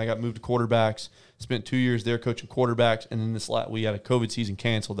receivers. Then I got moved to quarterbacks. Spent 2 years there coaching quarterbacks. And then we had a COVID season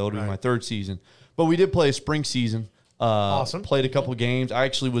canceled. That would be my 3rd season. But we did play a spring season. Awesome. Played a couple games. I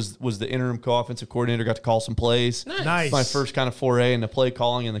actually was the interim co-offensive coordinator. Got to call some plays. Nice. My first kind of foray into play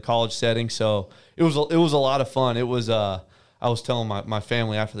calling in the college setting. So it was a lot of fun. It was I was telling my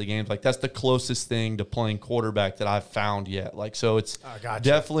family after the games, like, that's the closest thing to playing quarterback that I've found yet. Like, so it's gotcha.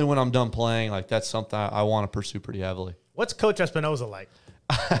 definitely when I'm done playing, like, that's something I want to pursue pretty heavily. What's Coach Espinoza like?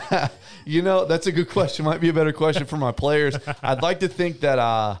 That's a good question. Might be a better question for my players. I'd like to think that,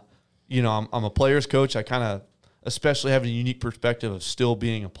 I'm a player's coach. I kind of, especially have a unique perspective of still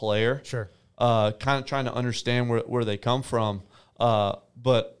being a player. Sure. Kind of trying to understand where they come from,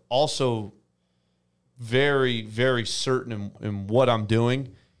 but also very, very certain in what I'm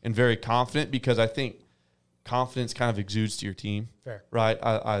doing and very confident, because I think confidence kind of exudes to your team. Fair. Right?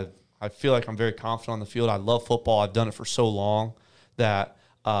 I feel like I'm very confident on the field. I love football. I've done it for so long that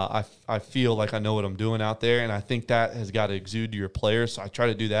I feel like I know what I'm doing out there, and I think that has got to exude to your players. So I try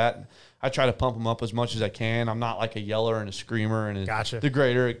to do that. I try to pump them up as much as I can. I'm not like a yeller and a screamer and a Gotcha.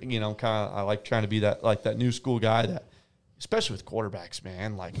 degrader. I like trying to be that new school guy that, especially with quarterbacks,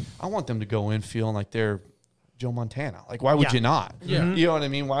 man. Like, I want them to go in feeling like they're Joe Montana. Like, why would you not? Yeah. You know what I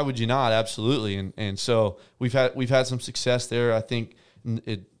mean? Why would you not? Absolutely. And so we've had some success there. I think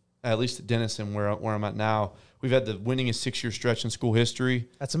at least at Denison, where I'm at now, we've had the winningest 6-year stretch in school history.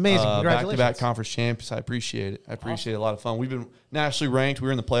 That's amazing. Congratulations. Back-to-back conference champs. I appreciate it. Appreciate it. A lot of fun. We've been nationally ranked. We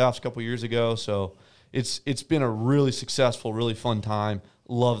were in the playoffs a couple years ago. So it's been a really successful, really fun time.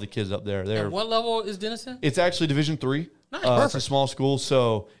 Love the kids up there. And what level is Denison? It's actually Division III. Nice. It's a small school.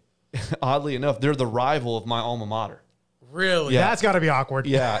 So oddly enough, they're the rival of my alma mater. Really? Yeah. That's got to be awkward.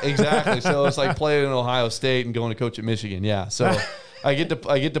 Yeah, exactly. So it's like playing in Ohio State and going to coach at Michigan. Yeah. So I get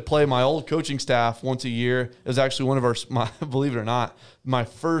to play my old coaching staff once a year. It was actually one of my believe it or not, my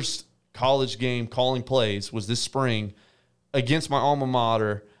first college game calling plays was this spring against my alma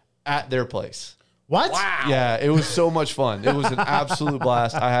mater at their place. What? Wow. Yeah, it was so much fun. It was an absolute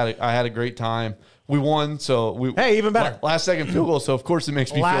blast. I had a great time. We won, so we Hey, even better. Last second field goal, so of course it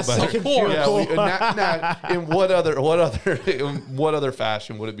makes me Last feel better. second field goal. In what other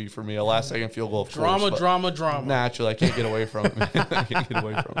fashion would it be for me? A last second field goal, of course, but Drama. naturally, I can't get away from it. Man. I can't get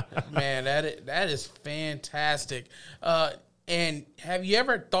away from it. Man, that is fantastic. And have you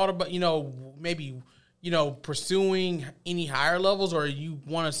ever thought about, maybe, pursuing any higher levels, or you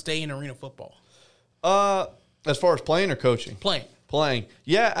want to stay in arena football? As far as playing or coaching? Playing.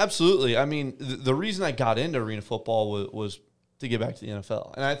 Yeah, absolutely. I mean, the reason I got into arena football was to get back to the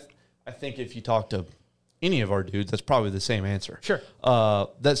NFL. And I think if you talk to any of our dudes, that's probably the same answer. Sure.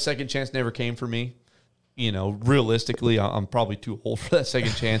 That second chance never came for me. Realistically, I'm probably too old for that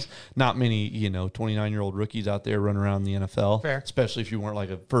second chance. Not many, 29-year-old rookies out there running around the NFL. Fair. Especially if you weren't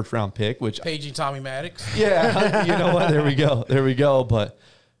like a first-round pick, which... Paging Tommy Maddox. Yeah, you know what? There we go. But...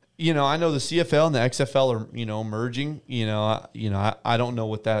 I know the CFL and the XFL are, merging. I don't know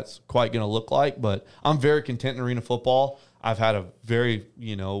what that's quite going to look like, but I'm very content in arena football. I've had a very,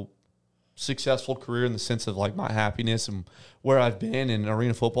 successful career in the sense of like my happiness and where I've been. And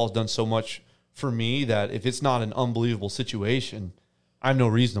arena football has done so much for me that if it's not an unbelievable situation, I have no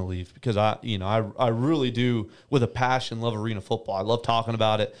reason to leave, because I really do, with a passion, love arena football. I love talking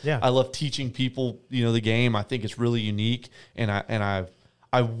about it. Yeah. I love teaching people, the game. I think it's really unique, and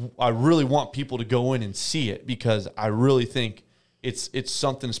I really want people to go in and see it, because I really think it's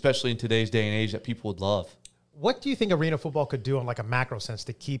something, especially in today's day and age, that people would love. What do you think arena football could do on like a macro sense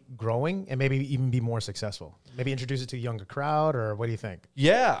to keep growing and maybe even be more successful? Maybe introduce it to a younger crowd, or what do you think?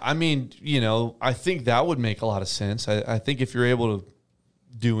 Yeah, I mean, I think that would make a lot of sense. I think if you're able to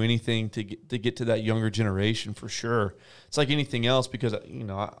do anything to get to that younger generation, for sure. It's like anything else, because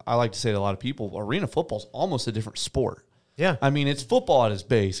I like to say to a lot of people, arena football is almost a different sport. Yeah. I mean, it's football at its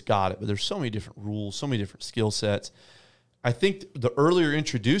base, got it, but there's so many different rules, so many different skill sets. I think the earlier you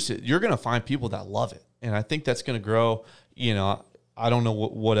introduce it, you're going to find people that love it. And I think that's going to grow. I don't know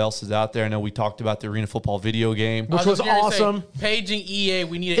what else is out there. I know we talked about the arena football video game, which was awesome. Paging EA,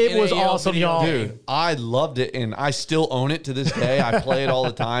 we need it was awesome, y'all. Dude, I loved it, and I still own it to this day. I play it all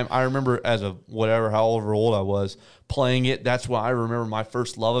the time. I remember as a however old I was, playing it. That's why I remember my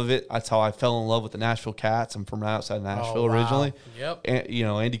first love of it. That's how I fell in love with the Nashville Cats. I'm from right outside Nashville originally. Yep. And,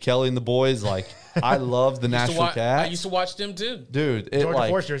 Andy Kelly and the boys, I love the Nashville Cats. I used to watch them too. Dude, Georgia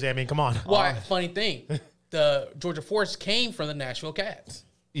Force jersey, I mean, come on. Well, funny thing, the Georgia Force came from the Nashville Cats.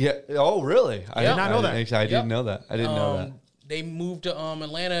 Yeah. Oh, really? I did not know that. I didn't know that. I didn't know that. They moved to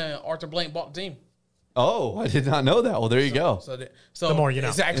Atlanta, and Arthur Blank bought the team. Oh, I did not know that. Well, there you go. So the more you know.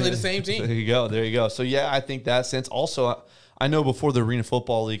 It's actually the same team. There you go. So, yeah, I think that sense. Also, I know before the Arena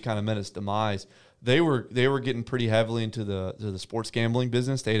Football League kind of met its demise, they were getting pretty heavily into the sports gambling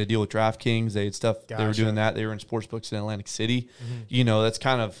business. They had a deal with DraftKings. They had stuff. Gotcha. They were doing that. They were in sports books in Atlantic City. Mm-hmm. That's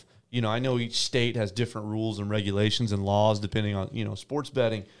kind of, I know each state has different rules and regulations and laws depending on, sports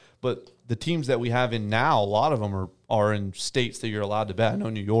betting. But the teams that we have in now, a lot of them are in states that you're allowed to bet. I know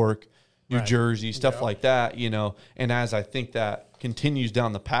New York, New Jersey, stuff like that, And as I think that continues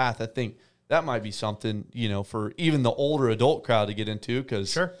down the path, I think that might be something, for even the older adult crowd to get into,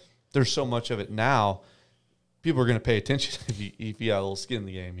 because there's so much of it now. People are going to pay attention if you got a little skin in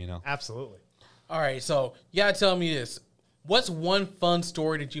the game, Absolutely. All right, so you got to tell me this. What's one fun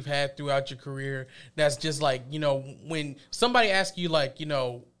story that you've had throughout your career that's just like, when somebody asks you, like,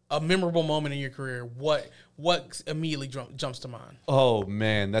 a memorable moment in your career, what immediately jumps to mind? Oh,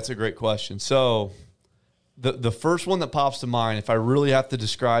 man, that's a great question. So the first one that pops to mind, if I really have to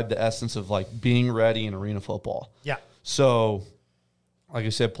describe the essence of like being ready in arena football. Yeah. So like I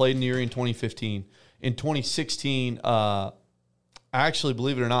said, played in Erie in 2015. In 2016, actually,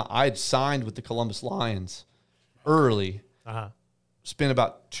 believe it or not, I had signed with the Columbus Lions early. Spent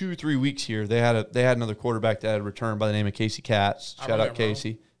about 2-3 weeks here. They had another quarterback that had returned by the name of Casey Katz. Shout out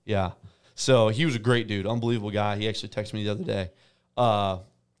Casey. Yeah. So he was a great dude, unbelievable guy. He actually texted me the other day.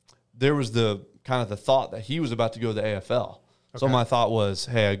 There was the thought that he was about to go to the AFL. Okay. So my thought was,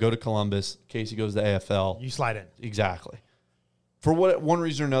 hey, I go to Columbus. Casey goes to the AFL. You slide in. Exactly. For one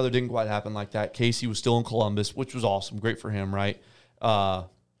reason or another, didn't quite happen like that. Casey was still in Columbus, which was awesome. Great for him, right?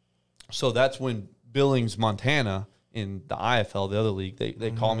 So that's when Billings, Montana, in the IFL, the other league,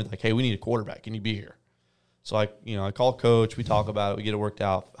 they call me like, hey, we need a quarterback. Can you be here? So I call coach. We talk about it. We get it worked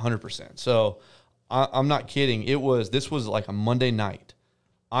out 100%. So I'm not kidding. This was like a Monday night.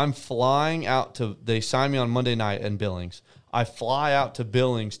 I'm flying out to, they signed me on Monday night in Billings. I fly out to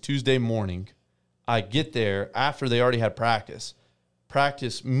Billings Tuesday morning. I get there after they already had practice,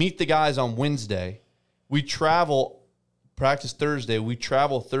 meet the guys on Wednesday. We travel, practice Thursday. We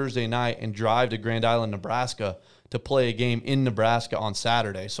travel Thursday night and drive to Grand Island, Nebraska to play a game in Nebraska on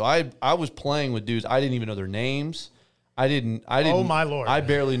Saturday. So I was playing with dudes. I didn't even know their names. I didn't. Oh my Lord. I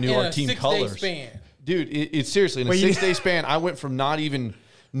barely knew our team colors. Span. Dude, it's seriously, in a 6-day span, I went from not even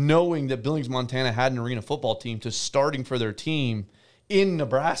knowing that Billings, Montana had an arena football team to starting for their team in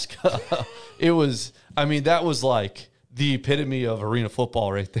Nebraska. That was like the epitome of arena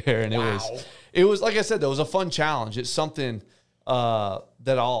football right there. And it was like I said, that was a fun challenge. It's something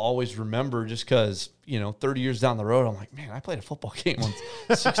that I'll always remember, just because, 30 years down the road, I'm like, man, I played a football game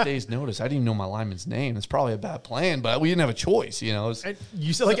on 6 days notice. I didn't even know my lineman's name. It's probably a bad plan, but we didn't have a choice, And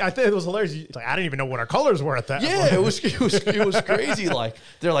you said, I think it was hilarious. I didn't even know what our colors were at that. Yeah, it was crazy. Like,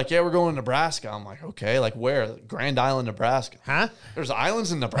 they're like, yeah, we're going to Nebraska. I'm like, okay, like where? Grand Island, Nebraska. Huh? There's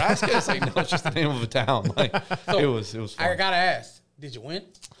islands in Nebraska? It's like, no, it's just the name of a town. Like, so it was fun. I gotta ask, did you win?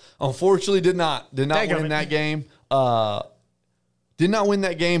 Unfortunately, did not win that game. Did not win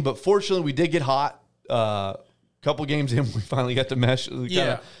that game, but fortunately, we did get hot. Couple games in, we finally got to mesh. Learn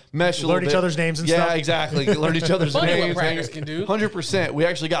each other's names and stuff. Yeah, exactly. Learned each other's names. What practice can do. 100%. We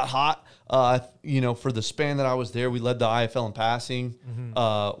actually got hot. For the span that I was there, we led the IFL in passing,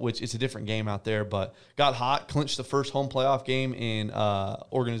 which is a different game out there, but got hot, clinched the first home playoff game in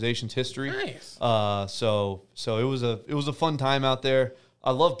organization's history. Nice. So it was a fun time out there.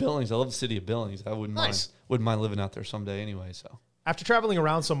 I love Billings. I love the city of Billings. I wouldn't mind living out there someday anyway. So. After traveling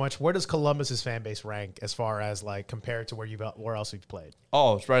around so much, where does Columbus's fan base rank as far as like compared to where else you've played?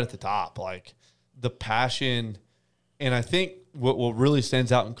 Oh, it's right at the top. Like the passion, and I think what really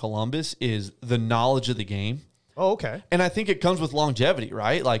stands out in Columbus is the knowledge of the game. Oh, okay. And I think it comes with longevity,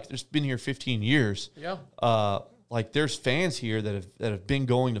 right? Like, there's been here 15 years. Yeah. Like, there's fans here that have been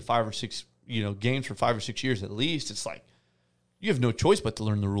going to 5 or 6, games for 5 or 6 years at least. It's like you have no choice but to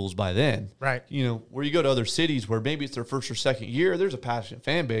learn the rules by then. Right. Where you go to other cities where maybe it's their first or second year, there's a passionate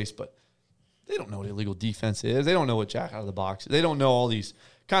fan base, but they don't know what illegal defense is. They don't know what jack out of the box is. They don't know all these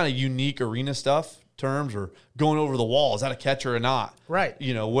kind of unique arena stuff terms, or going over the wall. Is that a catcher or not? Right.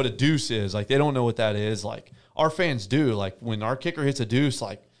 What a deuce is. Like, they don't know what that is. Like, our fans do. Like, when our kicker hits a deuce,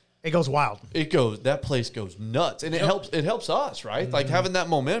 like, It goes wild. that place goes nuts. And it helps us, right? Like, having that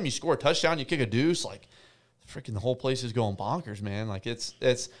momentum, you score a touchdown, you kick a deuce, like, freaking the whole place is going bonkers, man. Like, it's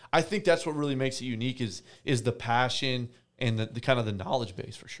I think that's what really makes it unique is the passion and the kind of the knowledge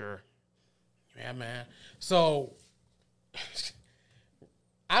base, for sure. Yeah, man. So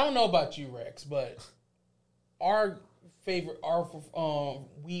I don't know about you, Rex, but we are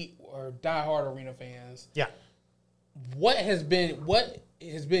diehard arena fans. Yeah. What has been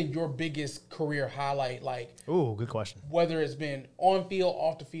your biggest career highlight? Like, Ooh, good question. whether it's been on field,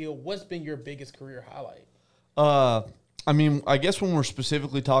 off the field, what's been your biggest career highlight? I mean, I guess when we're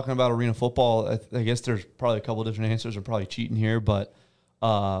specifically talking about arena football, I guess there's probably a couple different answers. I'm probably cheating here, but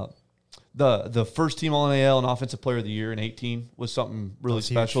the first team All-NAL and Offensive Player of the Year in 2018 was something really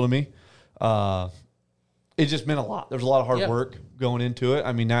special to me. It just meant a lot. There's a lot of hard work going into it.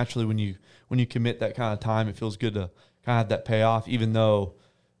 I mean, naturally, when you commit that kind of time, it feels good to kind of have that payoff. Even though,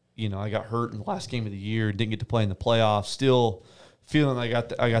 I got hurt in the last game of the year, didn't get to play in the playoffs, still feeling I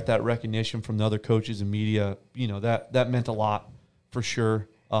got that recognition from the other coaches and media. That meant a lot for sure,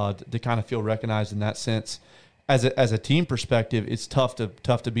 to kind of feel recognized in that sense. As a team perspective, it's tough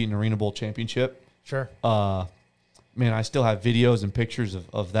to beat an Arena Bowl championship. Sure. Man, I still have videos and pictures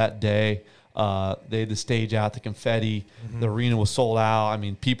of that day. They had the stage out, the confetti, the arena was sold out. I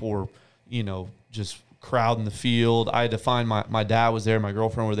mean, people were, just crowding the field. I had to find my dad was there, my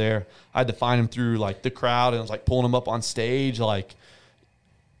girlfriend were there. I had to find him through like the crowd, and I was like pulling him up on stage. Like,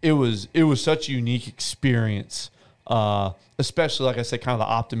 it was such a unique experience. Especially, like I said, kind of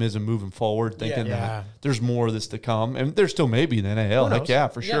the optimism moving forward, thinking that there's more of this to come. And there still may be in the NAL. Heck yeah,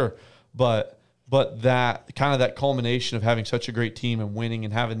 for sure. But that kind of that culmination of having such a great team and winning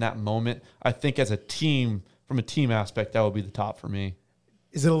and having that moment, I think as a team, from a team aspect, that would be the top for me.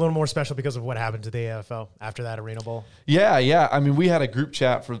 Is it a little more special because of what happened to the AFL after that Arena Bowl? Yeah. I mean, we had a group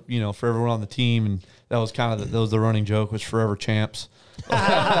chat for everyone on the team, and that was kind of the running joke was forever champs. We're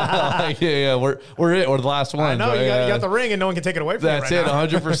the last one. I know, you got the ring and no one can take it away from you. That's it,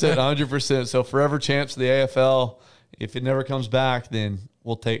 100%. So forever champs of the AFL. If it never comes back, then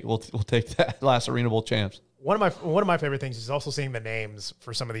we'll take that last Arena Bowl champs. One of my favorite things is also seeing the names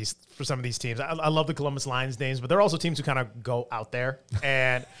for some of these teams. I love the Columbus Lions names, but there are also teams who kind of go out there.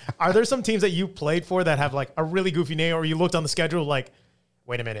 And are there some teams that you played for that have like a really goofy name, or you looked on the schedule like,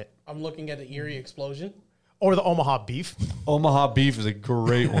 wait a minute, I'm looking at the Erie Explosion. Or the Omaha Beef. Omaha Beef is a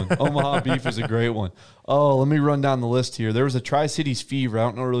great one. Omaha Beef is a great one. Oh, let me run down the list here. There was a Tri-Cities Fever.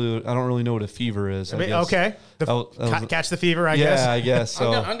 I don't really know what a fever is. Okay. Catch the fever, I guess. Yeah, I guess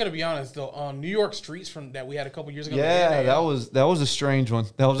so. I'm gonna be honest though. On New York streets that we had a couple years ago. Yeah, that was a strange one.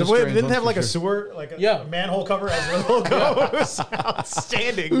 Didn't have like a sewer, like a manhole cover as the logo. It was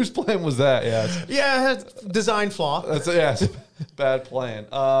outstanding. Whose plan was that? Yes. Yeah, it had design flaw. That's bad plan.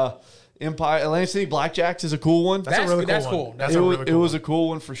 Empire Atlantic City Blackjacks is a cool one. That's a really cool one. It was a cool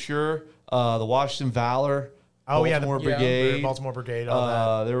one for sure. The Washington Valor. Baltimore Brigade. Baltimore Brigade.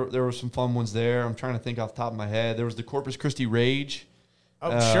 All that. There were some fun ones there. I'm trying to think off the top of my head. There was the Corpus Christi Rage. Oh,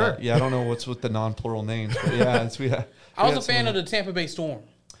 sure. Yeah, I don't know what's with the non-plural names, but yeah, I was a fan of the Tampa Bay Storm.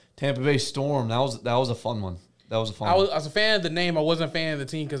 Tampa Bay Storm. That was a fun one. I was a fan of the name. I wasn't a fan of the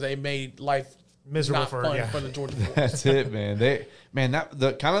team because they made life miserable for the Georgia Force. That's it, man.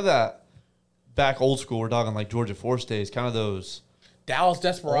 That back old school. We're talking like Georgia Force days. Kind of those Dallas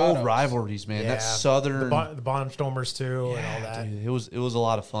Desperados. Old rivalries, man. That Southern. The Barnstormers, too, and all that. Dude, it was a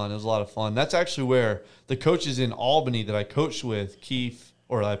lot of fun. That's actually where the coaches in Albany that I coached with,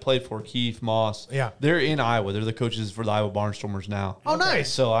 I played for, Keith, Moss. Yeah. They're in Iowa. They're the coaches for the Iowa Barnstormers now. Oh, nice.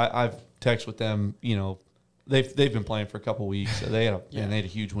 So I've texted with them. They've been playing for a couple weeks. So they had a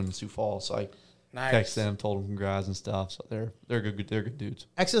huge win in Sioux Falls. So I text them, told them congrats and stuff. So they're good dudes.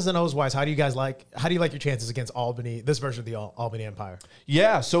 X's and O's wise, how do you like your chances against Albany, this version of the Albany Empire?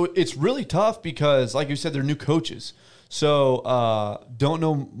 Yeah, so it's really tough because, like you said, they're new coaches. So don't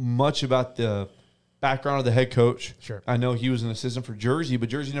know much about the background of the head coach. Sure. I know he was an assistant for Jersey, but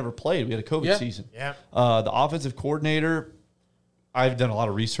Jersey never played. We had a COVID season. Yeah. The offensive coordinator, I've done a lot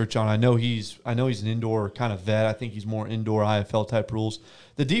of research on. I know he's an indoor kind of vet. I think he's more indoor IFL type rules.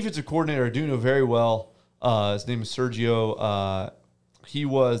 The defensive coordinator I do know very well. His name is Sergio. He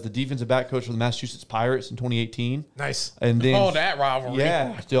was the defensive back coach for the Massachusetts Pirates in 2018. Nice. And then that rivalry.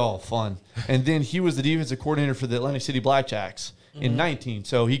 Yeah, all fun. And then he was the defensive coordinator for the Atlantic City Blackjacks in 19.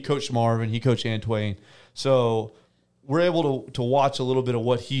 So he coached Marvin, he coached Antwain. So we're able to watch a little bit of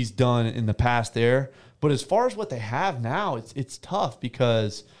what he's done in the past there. But as far as what they have now, it's tough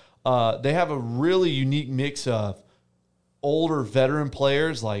because they have a really unique mix of older veteran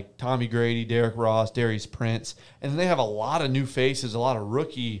players like Tommy Grady, Derek Ross, Darius Prince, and then they have a lot of new faces, a lot of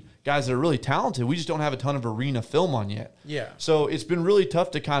rookie guys that are really talented. We just don't have a ton of arena film on yet. Yeah. So it's been really tough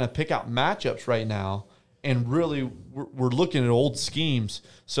to kind of pick out matchups right now, and really we're looking at old schemes.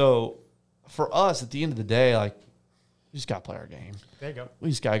 So for us, at the end of the day, like, we just got to play our game. There you go. We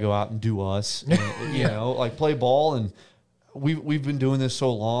just got to go out and do us, and, you know, like play ball. And we've been doing this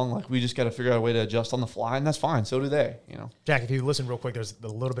so long, like we just got to figure out a way to adjust on the fly, and that's fine. So do they, you know. Jack, if you listen real quick, there's a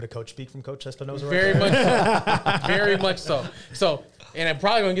little bit of coach speak from Coach Espinoza. Very much so. Very much so. So, and I'm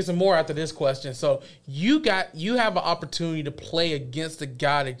probably going to get some more after this question. So you have an opportunity to play against the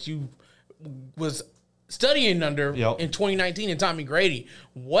guy that you was studying under in 2019 in Tommy Grady.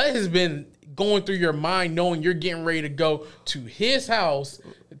 What has been going through your mind knowing you're getting ready to go to his house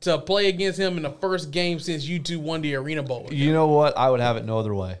to play against him in the first game since you two won the Arena Bowl? You know what? I would have it no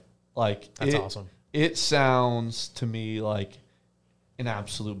other way. Like, that's awesome. It sounds to me like an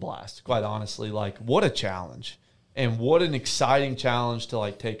absolute blast, quite honestly. Like, what a challenge. And what an exciting challenge to,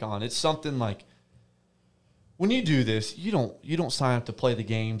 like, take on. It's something like, when you do this, you don't sign up to play the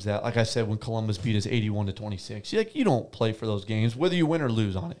games that, like I said, when Columbus beat us 81-26. You don't play for those games, whether you win or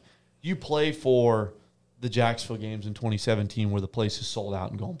lose on it. You play for the Jacksonville games in 2017 where the place is sold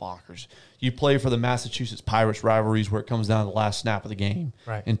out and going bonkers. You play for the Massachusetts Pirates rivalries where it comes down to the last snap of the game,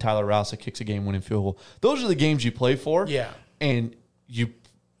 right, and Tyler Rousa kicks a game-winning field goal. Those are the games you play for. Yeah. And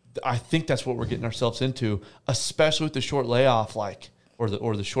I think that's what we're getting ourselves into, especially with the short layoff, like, or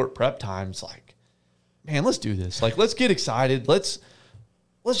the short prep times. Like, man, let's do this. Like, let's get excited. Let's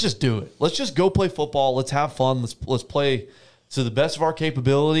just do it. Let's just go play football. Let's have fun. Let's play to the best of our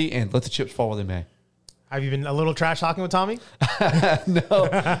capability and let the chips fall where they may. Have you been a little trash talking with Tommy?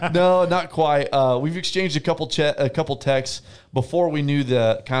 No, not quite. We've exchanged a couple texts before we knew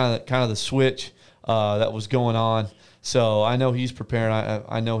the kind of the switch that was going on. So I know he's preparing.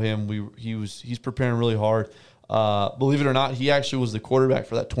 I know him. He's preparing really hard. Believe it or not, he actually was the quarterback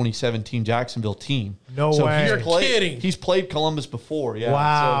for that 2017 Jacksonville team. No way. You're kidding. He's played Columbus before. Yeah.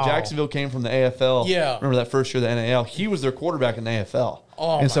 Wow. So Jacksonville came from the AFL. Yeah. Remember that first year of the NAL? He was their quarterback in the AFL.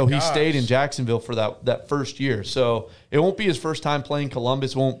 Oh, and so my he stayed in gosh. Jacksonville for that first year. So it won't be his first time playing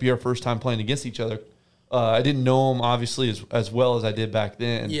Columbus. It won't be our first time playing against each other. I didn't know him, obviously, as well as I did back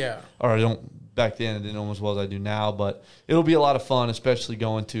then. Yeah. Or I didn't know him as well as I do now. But it'll be a lot of fun, especially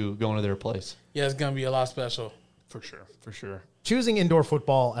going to their place. Yeah, it's going to be a lot special. For sure. Choosing indoor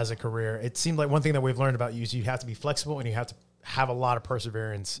football as a career, it seemed like one thing that we've learned about you is you have to be flexible and you have to have a lot of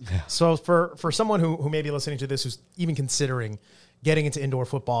perseverance. Yeah. So for someone who may be listening to this, who's even considering getting into indoor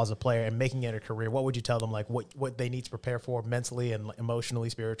football as a player and making it a career, what would you tell them, like what they need to prepare for mentally and emotionally,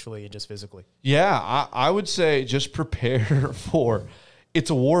 spiritually, and just physically? Yeah, I would say just prepare for, it's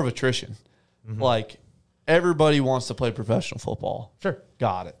a war of attrition. Mm-hmm. Like, everybody wants to play professional football. Sure.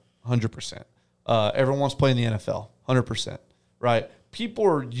 Got it. 100%. Everyone wants to play in the NFL. 100%. Right? People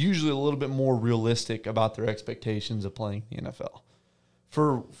are usually a little bit more realistic about their expectations of playing the NFL.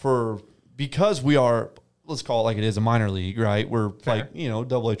 Because we are, let's call it like it is, a minor league, right? We're fair. Like,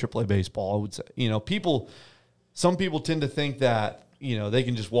 AA, AAA baseball, I would say. Some people tend to think that, they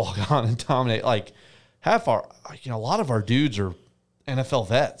can just walk on and dominate. Like, a lot of our dudes are NFL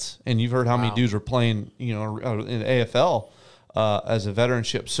vets, and you've heard how many dudes are playing, in the AFL as a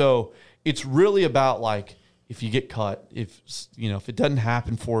veteranship. So it's really about, like, if you get cut, if it doesn't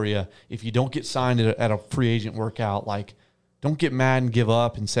happen for you, if you don't get signed at a free agent workout, like, don't get mad and give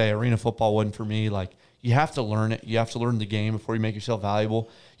up and say arena football wasn't for me. Like, you have to learn it. You have to learn the game before you make yourself valuable.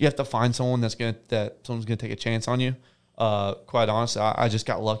 You have to find someone someone's gonna take a chance on you. Quite honestly, I just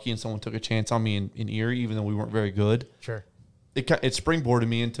got lucky and someone took a chance on me in Erie, even though we weren't very good. Sure. It springboarded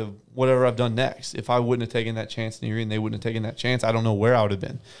me into whatever I've done next. If I wouldn't have taken that chance in Erie and they wouldn't have taken that chance, I don't know where I would have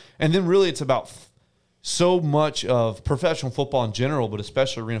been. And then really it's about so much of professional football in general, but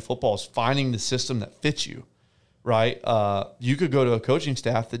especially arena football, is finding the system that fits you, right? You could go to a coaching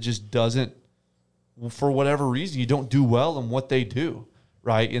staff that just doesn't, for whatever reason, you don't do well in what they do,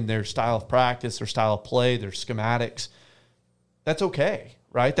 right? In their style of practice, their style of play, their schematics. That's okay,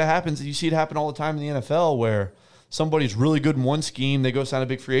 right? That happens. You see it happen all the time in the NFL where somebody's really good in one scheme, they go sign a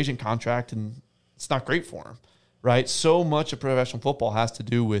big free agent contract, and it's not great for them, right? So much of professional football has to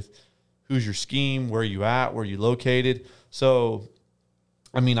do with who's your scheme, where you at, where you located. So,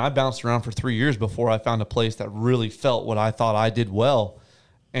 I mean, I bounced around for 3 years before I found a place that really felt what I thought I did well.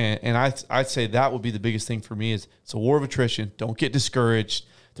 And I'd say that would be the biggest thing for me is it's a war of attrition. Don't get discouraged.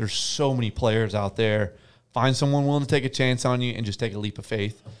 There's so many players out there. Find someone willing to take a chance on you and just take a leap of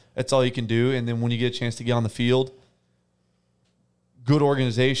faith. That's all you can do. And then when you get a chance to get on the field, good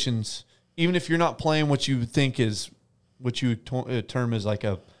organizations, even if you're not playing what you think is what you term as like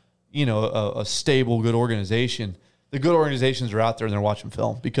a stable, good organization, the good organizations are out there and they're watching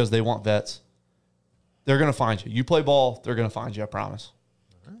film because they want vets. They're going to find you. You play ball, they're going to find you, I promise.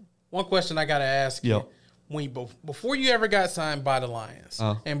 One question I got to ask you. Before you ever got signed by the Lions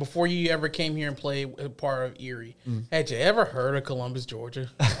and before you ever came here and played a part of Erie, had you ever heard of Columbus, Georgia?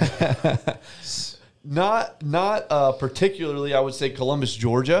 Not particularly, I would say Columbus,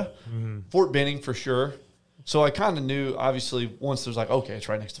 Georgia. Fort Benning for sure. So I kind of knew, obviously, once there's like, okay, it's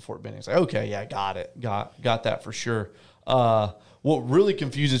right next to Fort Benning. It's like, okay, yeah, got it. Got that for sure. What really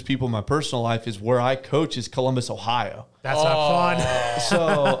confuses people in my personal life is where I coach is Columbus, Ohio. That's not fun.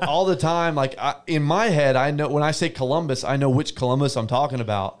 So all the time, like in my head, I know when I say Columbus, I know which Columbus I'm talking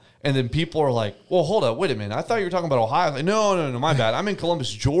about. And then people are like, well, hold up, wait a minute. I thought you were talking about Ohio. Like, no, my bad. I'm in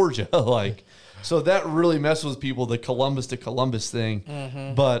Columbus, Georgia. Like, so that really messes with people, the Columbus to Columbus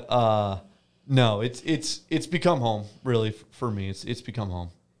thing. But no, it's become home, really, for me. It's become home.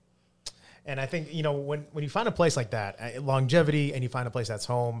 And I think, when you find a place like that, longevity, and you find a place that's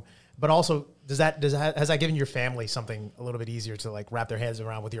home, but also has that given your family something a little bit easier to like wrap their heads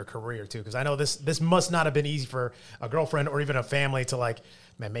around with your career too? Because I know this must not have been easy for a girlfriend or even a family to like,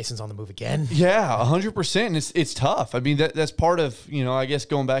 man, Mason's on the move again. Yeah, 100%. And it's tough. I mean, that's part of, I guess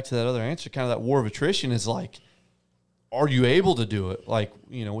going back to that other answer, kind of that war of attrition is like, are you able to do it? Like,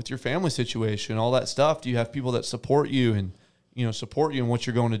 with your family situation, all that stuff. Do you have people that support you and, support you in what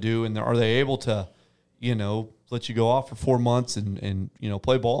you're going to do? And are they able to, let you go off for 4 months and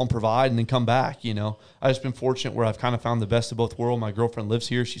play ball and provide and then come back? I've just been fortunate where I've kind of found the best of both worlds. My girlfriend lives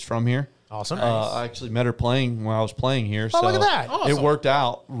here. She's from here. Awesome. I actually met her playing when I was playing here. Oh, look at that. Awesome. It worked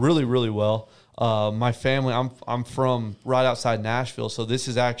out really, really well. My family, I'm from right outside Nashville. So this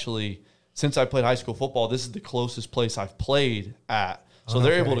is actually, since I played high school football, this is the closest place I've played at. So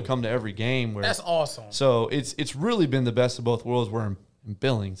they're able to come to every game. That's awesome. So it's really been the best of both worlds. Where in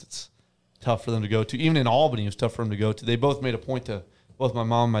Billings, it's tough for them to go to. Even in Albany, it's tough for them to go to. They both made a point to, both my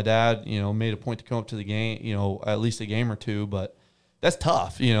mom and my dad, made a point to come up to the game, at least a game or two. But that's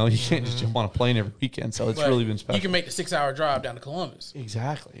tough. You can't just jump on a plane every weekend. So it's really been special. You can make the 6-hour drive down to Columbus.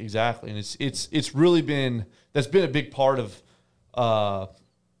 Exactly. And it's really been, that's been a big part of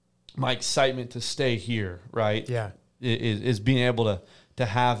my excitement to stay here, right? Yeah. Is being able to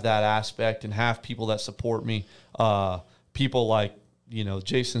have that aspect and have people that support me. People like,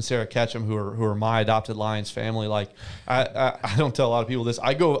 Jason and Sarah Ketchum, who are my adopted Lions family. Like I don't tell a lot of people this.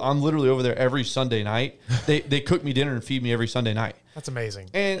 I'm literally over there every Sunday night. They cook me dinner and feed me every Sunday night. That's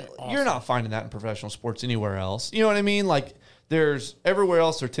amazing. And you're not finding that in professional sports anywhere else. You know what I mean? Like there's everywhere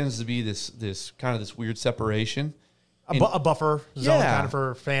else there tends to be this kind of this weird separation. A buffer zone kind of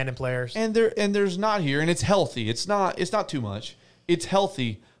for fan and players. And there's not here, and it's healthy. It's not too much. It's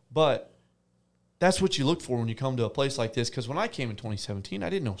healthy, but that's what you look for when you come to a place like this. Because when I came in 2017, I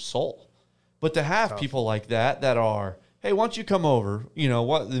didn't know soul. But to have people like that are, hey, why don't you come over?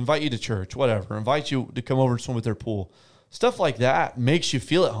 Invite you to church, whatever. Invite you to come over and swim with their pool. Stuff like that makes you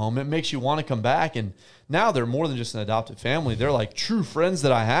feel at home. It makes you want to come back. And now they're more than just an adopted family. They're like true friends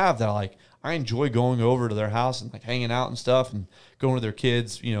that I have that are like, I enjoy going over to their house and like hanging out and stuff and going to their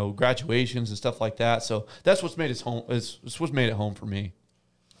kids, graduations and stuff like that. So that's what's made it home. It's what's made it home for me.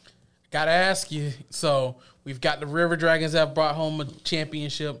 Gotta ask you. So we've got the River Dragons that brought home a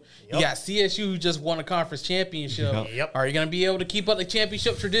championship. Yep. You got CSU who just won a conference championship. Yep. Are you gonna be able to keep up the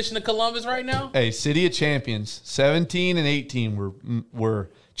championship tradition of Columbus right now? Hey, City of Champions, 17 and 18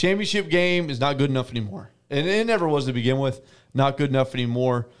 were championship game is not good enough anymore, and it never was to begin with. Not good enough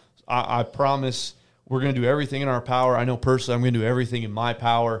anymore. I promise we're going to do everything in our power. I know personally I'm going to do everything in my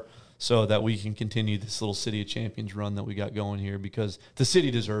power so that we can continue this little City of Champions run that we got going here because the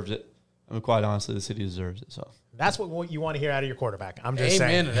city deserves it. I mean, quite honestly, the city deserves it. So that's what you want to hear out of your quarterback. I'm just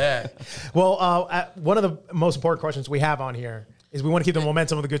saying. Amen to that. Well, one of the most important questions we have on here is we want to keep the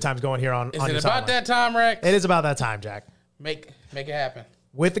momentum of the good times going here on. Is it about that time, Rex? It is about that time, Jack. Make it happen.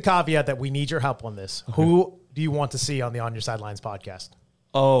 With the caveat that we need your help on this. Okay. Who do you want to see on the On Your Sidelines podcast?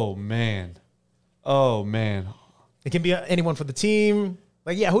 Oh man. It can be anyone for the team.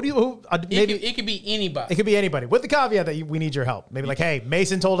 Like, yeah, maybe it could be anybody. it could be anybody with the caveat that we need your help. Maybe like, hey,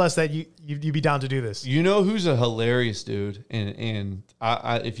 Mason told us that you'd be down to do this. You know who's a hilarious dude, and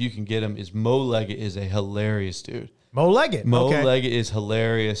I if you can get him, is Mo Leggett is a hilarious dude. Mo Leggett. Mo Okay. Leggett is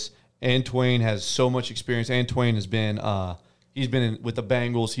hilarious. And Twain has so much experience. And Twain has been he's been with the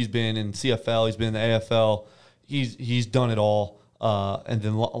Bengals, he's been in CFL, he's been in the AFL. He's done it all. And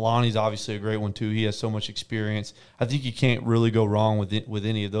then Lonnie's obviously a great one too. He has so much experience. I think you can't really go wrong with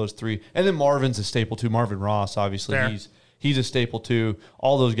any of those three. And then Marvin's a staple too. Marvin Ross, obviously, Fair. he's a staple too.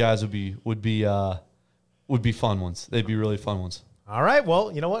 All those guys would be fun ones. They'd be really fun ones. All right.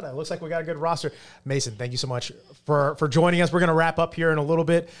 Well, you know what? It looks like we got a good roster. Mason, thank you so much for joining us. We're going to wrap up here in a little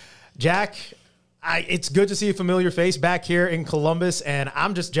bit. Jack, it's good to see a familiar face back here in Columbus, and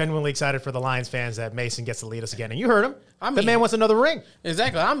I'm just genuinely excited for the Lions fans that Mason gets to lead us again. And you heard him. The man wants another ring.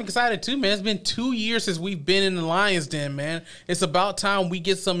 Exactly. I'm excited too, man. It's been 2 years since we've been in the Lions Den, man. It's about time we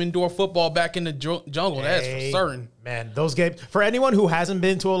get some indoor football back in the jungle. That's for certain. Man, those games, for anyone who hasn't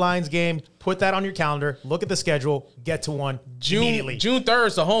been to a Lions game, put that on your calendar. Look at the schedule. Get to one immediately. June 3rd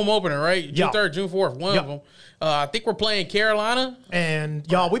is the home opener, right? June Yep. 3rd, June 4th, one of them. I think we're playing Carolina. And,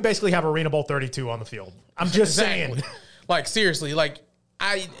 y'all, we basically have Arena Bowl 32 on the field. I'm just saying. Like, seriously,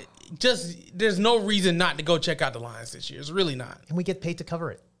 there's no reason not to go check out the Lions this year. It's really not. And we get paid to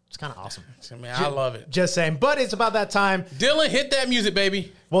cover it. It's kind of awesome. Man, I love it. Just saying. But it's about that time. Dylan, hit that music,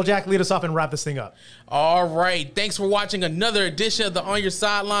 baby. Well, Jack, lead us off and wrap this thing up. All right. Thanks for watching another edition of the On Your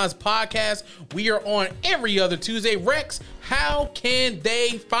Sidelines podcast. We are on every other Tuesday. Rex, how can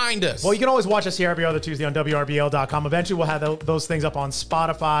they find us? Well, you can always watch us here every other Tuesday on WRBL.com. Eventually, we'll have those things up on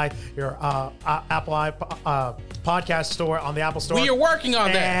Spotify, your Apple podcast store, on the Apple Store. We are working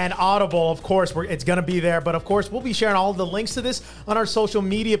on that. And Audible, of course, it's going to be there. But, of course, we'll be sharing all the links to this on our social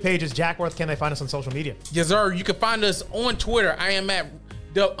media pages. Jack, where can they find us on social media? Yes, sir. You can find us on Twitter. I am at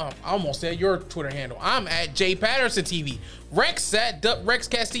I almost said your Twitter handle. I'm at J Patterson TV. Rex at Rex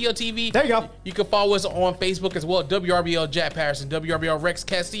Castillo TV. There you go. You can follow us on Facebook as well. WRBL Jack Patterson, WRBL Rex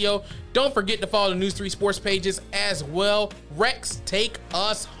Castillo. Don't forget to follow the News 3 Sports pages as well. Rex, take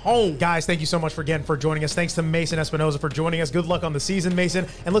us home. Guys, thank you so much for joining us. Thanks to Mason Espinoza for joining us. Good luck on the season, Mason.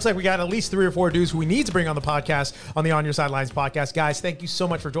 And looks like we got at least 3 or 4 dudes who we need to bring on the podcast, on the On Your Sidelines podcast. Guys, thank you so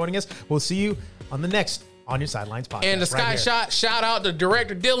much for joining us. We'll see you on the next On Your Sidelines podcast. And the Sky Shot, shout out to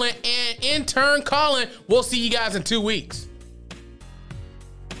Director Dylan and intern Colin. We'll see you guys in 2 weeks.